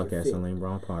trying to make it fit.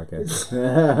 Wrong podcast.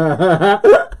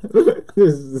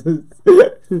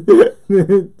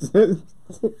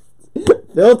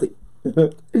 Filthy.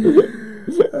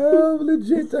 Oh,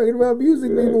 legit talking about music,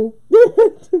 people.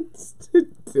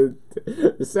 The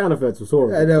sound effects was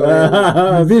horrible. I know.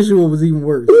 The visual was even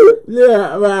worse.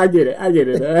 Yeah, well, I get it. I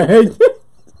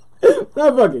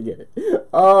fucking get it.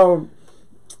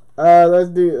 Let's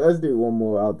do one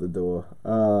more out the door.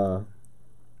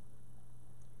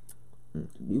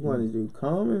 You want to do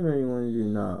Common or you want to do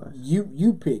Nas?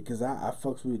 You pick, cause I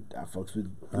fucks with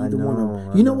either one of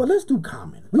them. You know what? Let's do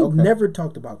Common. We've never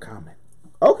talked about Common.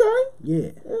 Okay. Yeah,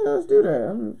 let's do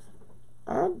that.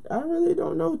 I really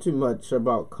don't know too much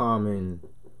about Common.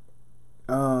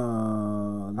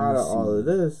 Out of all of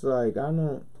this, like, I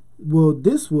don't. Well,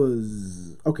 this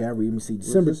was okay. Let me see.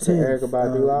 December 10th. Erykah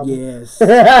Badu album? Yes.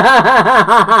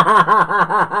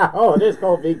 Oh, this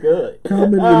gonna be good.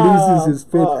 Common releases his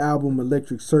fifth album,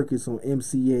 Electric Circus, on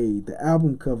MCA. The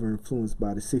album cover influenced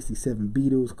by the '67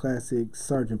 Beatles classic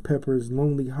Sgt. Pepper's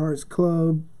Lonely Hearts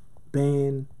Club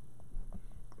Band.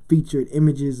 Featured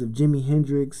images of Jimi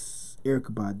Hendrix,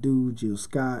 Erykah Badu, Jill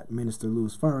Scott, Minister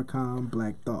Louis Farrakhan,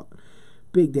 Black Thought,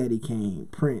 Big Daddy Kane,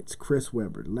 Prince, Chris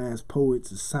Webber, The Last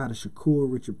Poets, Assata Shakur,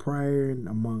 Richard Pryor, and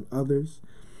among others.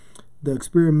 The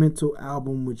experimental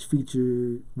album, which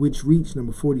reached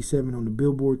number 47 on the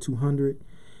Billboard 200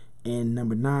 and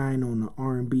number 9 on the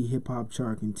R&B hip hop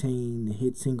chart, contained the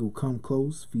hit single "Come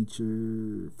Close,"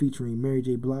 featuring Mary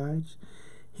J. Blige,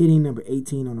 hitting number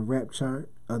 18 on the rap chart.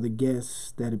 Other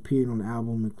guests that appeared on the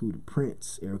album included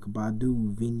Prince, Erykah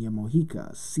Badu, Vinya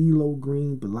Mojica, CeeLo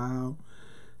Green, Bilal,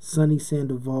 Sonny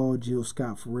Sandoval, Jill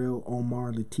Scott Farrell,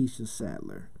 Omar, Letitia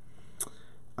Sadler.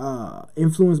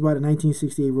 Influenced by the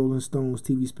 1968 Rolling Stones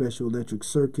TV special Electric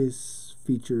Circus,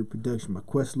 featured production by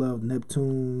Questlove,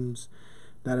 Neptunes,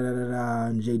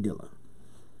 and Jay Dilla.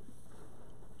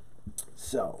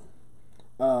 So,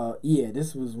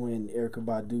 this was when Erykah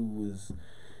Badu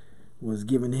was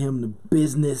giving him the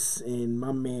business, and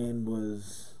my man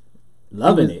was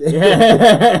loving it.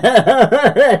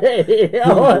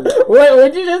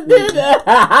 What you just did?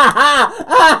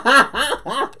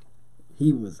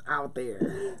 He was out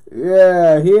there.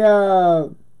 Yeah,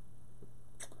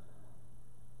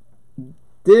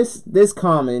 this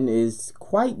Common is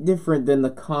quite different than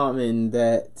the Common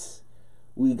that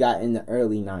we got in the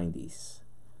early 90s.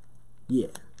 Yeah.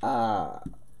 Well,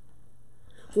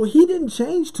 he didn't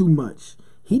change too much.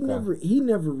 He never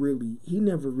really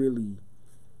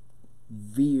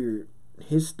veered.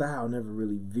 His style never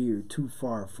really veered too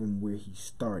far from where he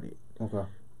started. Okay.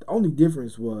 The only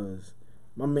difference was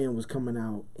my man was coming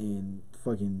out in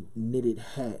fucking knitted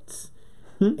hats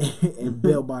and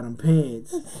bell-bottom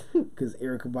pants because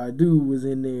Erykah Badu was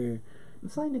in there.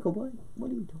 It's like, nigga, what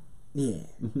are you doing? Yeah.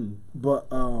 But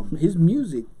his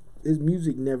music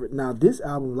never. Now this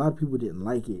album, a lot of people didn't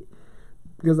like it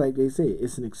because, like they said,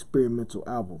 it's an experimental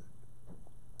album.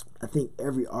 I think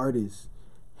every artist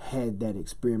had that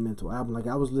experimental album. Like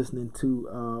I was listening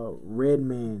to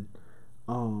Redman,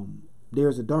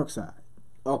 There's a Dark Side.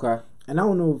 Okay. And I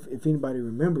don't know if anybody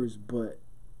remembers, but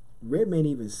Redman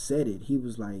even said it. He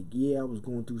was like, yeah, I was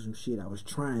going through some shit. I was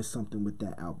trying something with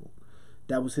that album.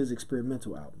 That was his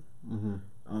experimental album.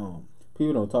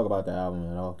 People don't talk about that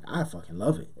album at all. I fucking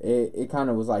love it. It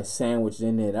kind of was like sandwiched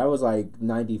in there. That was like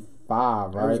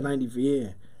 95, right? That was 90, yeah.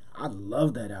 I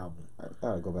love that album. I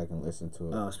gotta go back and listen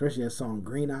to it. Especially that song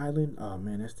Green Island. Oh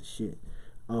man, that's the shit.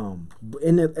 And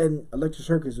Electric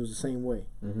Circus was the same way.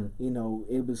 You know,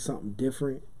 it was something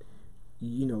different.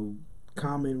 You know,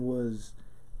 Common was,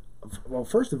 well,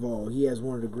 first of all, he has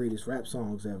one of the greatest rap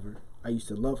songs ever. I Used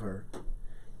to Love Her.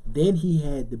 Then he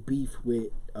had the beef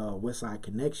with Westside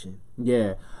Connection.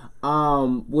 Yeah.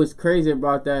 What's crazy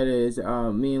about that is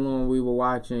me and Lauren, we were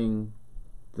watching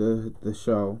the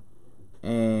show,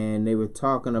 and they were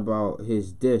talking about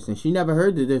his diss, and she never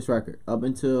heard the diss record up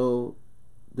until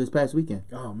this past weekend.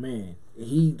 Oh man,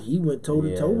 he went toe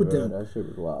to toe with them. That shit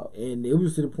was wild, and it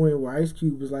was to the point where Ice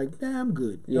Cube was like, "Nah, I'm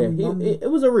good." Yeah, it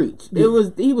was a reach. Yeah.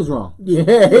 He was wrong. Yeah,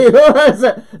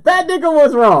 that nigga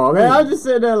was wrong. Man, I was just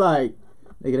sitting there like,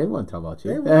 nigga, they wasn't talking about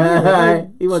you.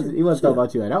 He wasn't talking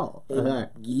about you at all.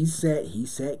 He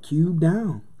sat Cube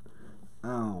down.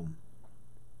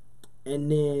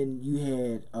 And then you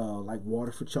had like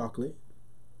Water for Chocolate.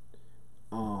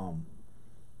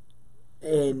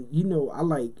 And you know, I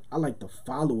like the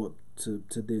follow up to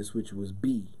this, which was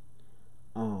B.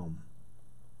 But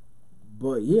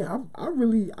yeah, I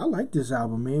like this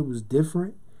album, man. It was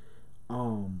different.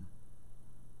 I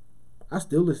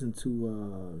still listen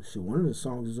to one of the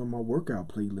songs is on my workout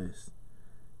playlist.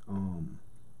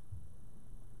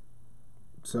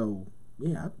 So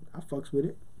yeah, I fucks with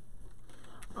it.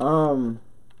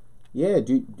 Yeah.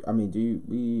 Do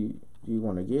you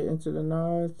want to get into the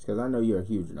Nas? Because I know you're a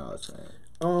huge Nas fan.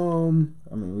 I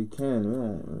mean, we can. We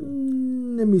don't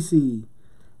really. Let me see.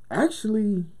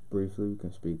 Actually, briefly, we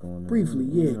can speak on it. Briefly,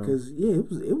 yeah, because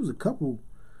it was a couple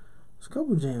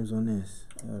jams on this.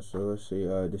 Yeah, so let's see.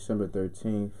 December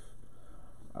 13th.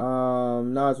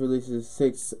 Nas releases his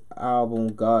 6th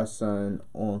album, Godson,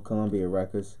 on Columbia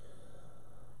Records.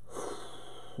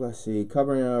 Let's see,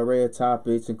 covering an array of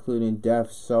topics including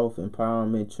death,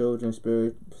 self-empowerment, children,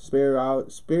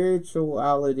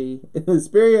 spirituality,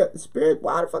 spirit.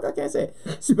 Why the fuck I can't say it?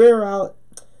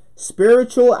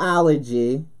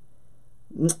 Spirituality.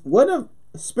 What a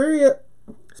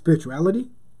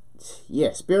spirituality?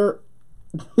 Yeah, spirit.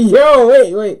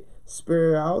 Yo, wait.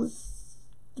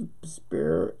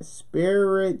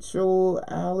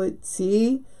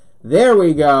 Spirituality. There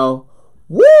we go.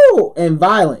 Woo! And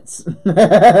violence.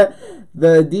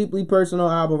 The deeply personal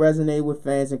album resonated with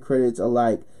fans and critics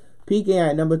alike, peaking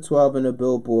at number 12 in the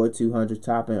Billboard 200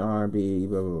 top in R&B.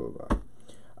 Blah, blah, blah,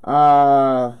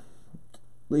 blah.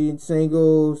 Lead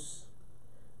singles.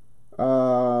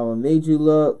 Made You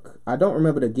Look. I don't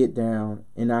remember the Get Down,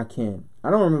 and I don't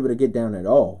remember the Get Down at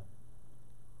all.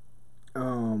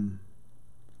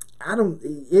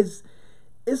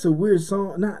 It's a weird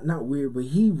song. Not weird, but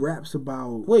he raps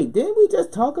about... Wait, didn't we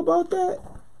just talk about that?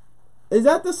 Is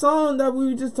that the song that we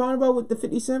were just talking about with the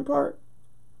 50 Cent part?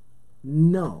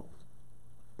 No.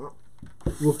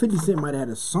 Well, 50 Cent might have had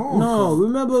a song. No,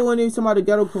 remember when he was talking about the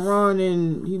Ghetto Quran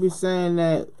and he was saying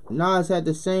that Nas had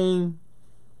the same...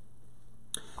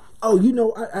 Oh, you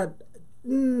know,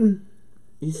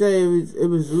 He said it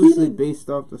was loosely based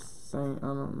off the same. I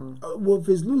don't know. Well, if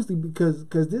it's loosely because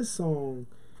this song,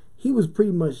 he was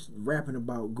pretty much rapping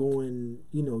about going,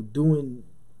 you know, doing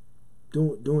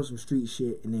some street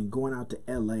shit and then going out to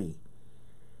L.A.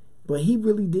 But he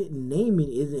really didn't name it.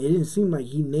 It didn't seem like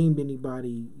he named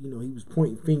anybody. You know, he was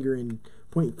pointing fingers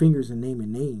and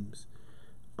naming names.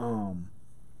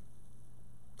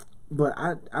 But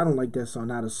I don't like that song.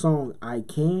 Now the song I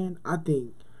think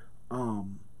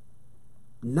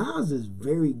Nas is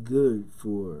very good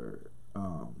for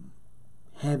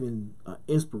having an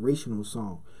inspirational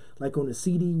song. Like on the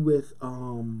CD with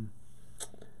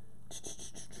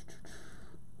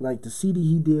like the CD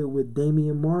he did with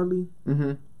Damian Marley.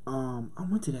 Mm-hmm. I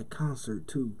went to that concert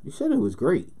too. You said it was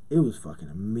great. It was fucking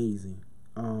amazing.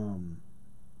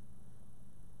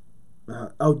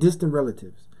 Distant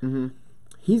Relatives. Mm-hmm.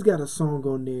 He's got a song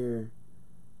on there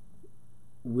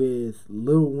with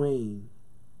Lil Wayne.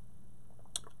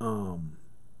 I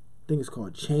think it's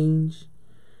called Change.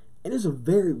 And it's a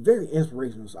very, very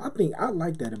inspirational. So I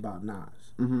like that about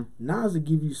Nas. Mm-hmm. Nas will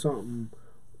give you something.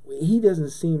 He doesn't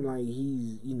seem like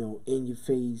he's, you know, in your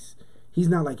face. He's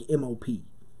not like M.O.P.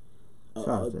 Shout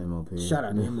out to M.O.P. Shout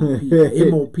out to M.O.P.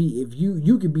 M.O.P. If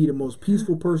you could be the most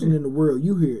peaceful person in the world,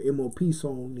 you hear M.O.P.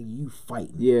 song, you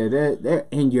fighting. Yeah, they're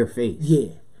in your face.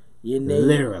 Yeah.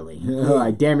 Literally.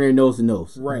 Like damn near nose to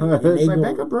nose. Right. It's like,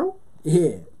 back up, bro.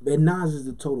 Yeah. But Nas is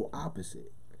the total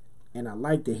opposite. And I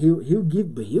like that he'll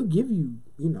give you,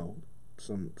 you know,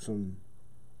 some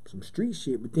street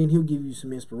shit, but then he'll give you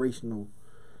some inspirational,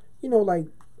 you know, like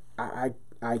I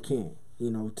can't.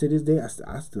 You know, to this day I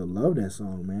still love that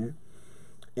song, man.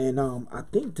 And I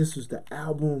think this was the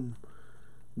album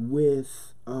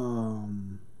with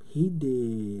he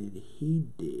did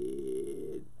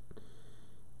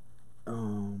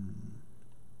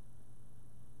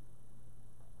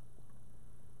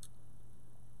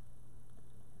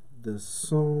the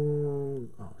song,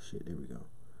 oh shit, there we go.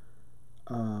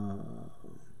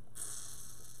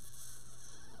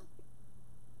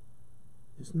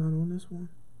 It's not on this one.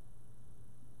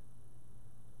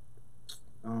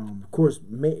 Of course,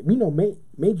 Made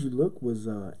You Look was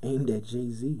aimed at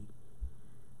Jay-Z.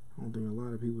 I don't think a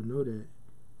lot of people know that.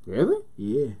 Really?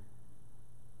 Yeah.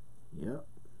 Yep.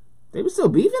 They were still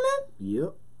beefing it?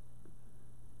 Yep.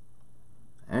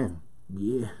 Damn.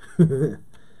 Yeah. Let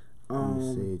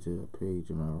me see to the page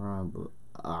of my rhyme book.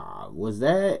 Was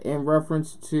that in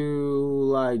reference to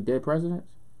like dead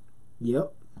presidents?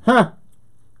 Yep. Huh.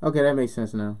 Okay, that makes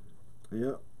sense now.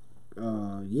 Yep.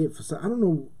 Yeah. I don't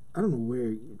know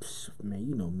where. Man,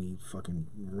 you know me, fucking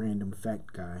random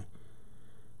fact guy.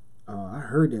 I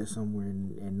heard that somewhere,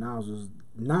 and Nas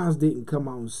didn't come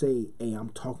out and say, "Hey, I'm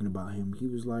talking about him." He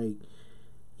was like,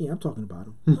 "Yeah, I'm talking about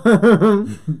him."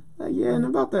 Yeah, and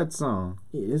about that song.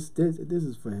 Yeah, this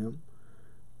is for him.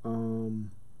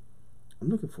 I'm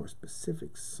looking for a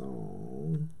specific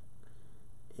song,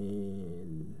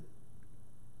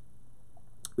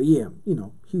 but yeah, you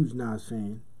know, huge Nas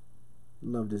fan.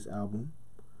 Love this album.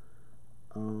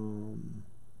 Let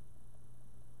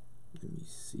me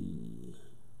see.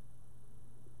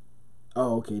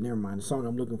 Oh, okay, never mind. The song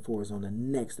I'm looking for is on the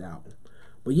next album.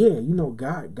 But yeah, you know,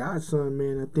 Godson,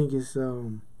 man, I think it's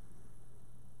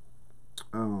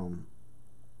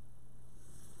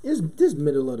this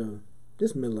middle of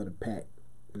the pack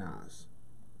Nas.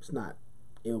 It's not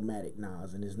Illmatic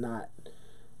Nas, and it's not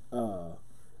the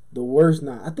worst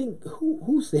Nas. I think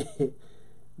who said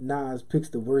Nas picks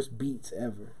the worst beats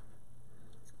ever.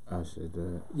 I said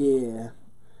that. Yeah.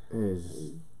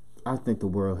 I think the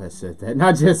world has said that,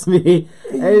 not just me.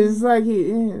 It's like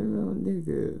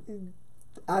nigga.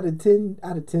 Out of 10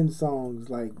 songs,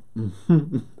 like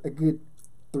a good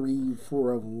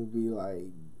 3-4 of them would be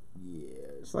like, yeah.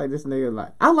 It's like this nigga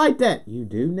like, I like that. You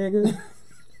do, nigga?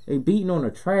 They beating on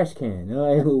a trash can.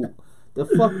 Like, who the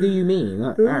fuck do you mean?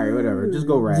 All right, whatever. Just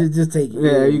go rap. Just take it.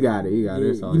 Yeah, you got it. Yeah.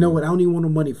 It. You know what? I don't even want no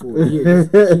money for it. Yeah,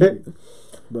 just keep it.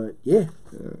 But yeah.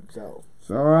 So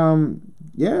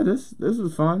yeah, this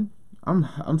was fun.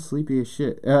 I'm sleepy as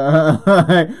shit.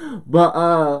 But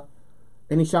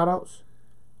any shout outs?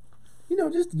 You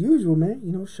know, just the usual, man.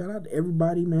 You know, shout out to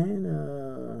everybody,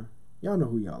 man. Y'all know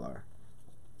who y'all are.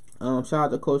 Shout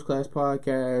out to Coach Class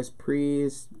Podcast,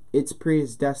 It's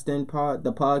Destined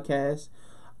the podcast.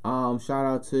 Shout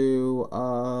out to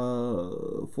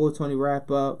 420 Wrap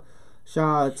Up.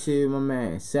 Shout out to my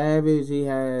man Savage. He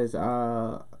has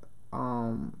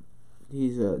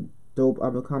he's a dope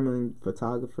up and coming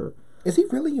photographer. Is he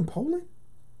really in Poland?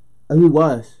 He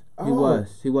was. Oh.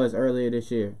 He was earlier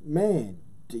this year. Man,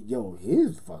 yo,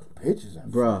 his fucking pictures are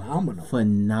Bruh, phenomenal.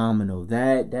 Phenomenal.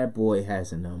 That boy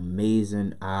has an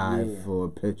amazing eye for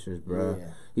pictures, bro. Yeah.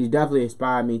 He's definitely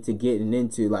inspired me to getting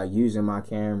into like using my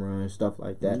camera and stuff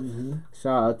like that. Mm-hmm.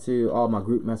 Shout out to all my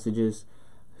group messages.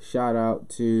 Shout out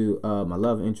to my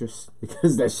love interest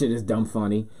because that shit is dumb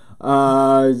funny.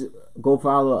 Go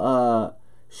follow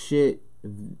shit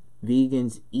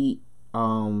vegans eat.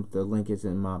 The link is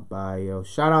in my bio.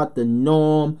 Shout out to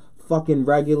Norm, fucking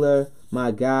regular,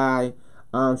 my guy.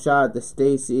 Shout out to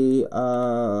Stacy.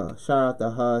 Shout out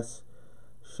to Huss.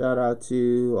 Shout out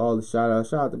to all the shout outs.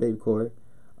 Shout out to Baby Corey.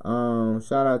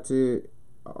 Shout out to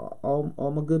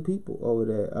all my good people over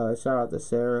there. Shout out to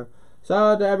Sarah. Shout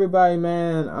out to everybody,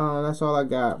 man. That's all I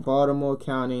got. Baltimore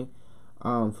County,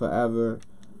 forever.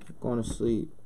 Going to sleep.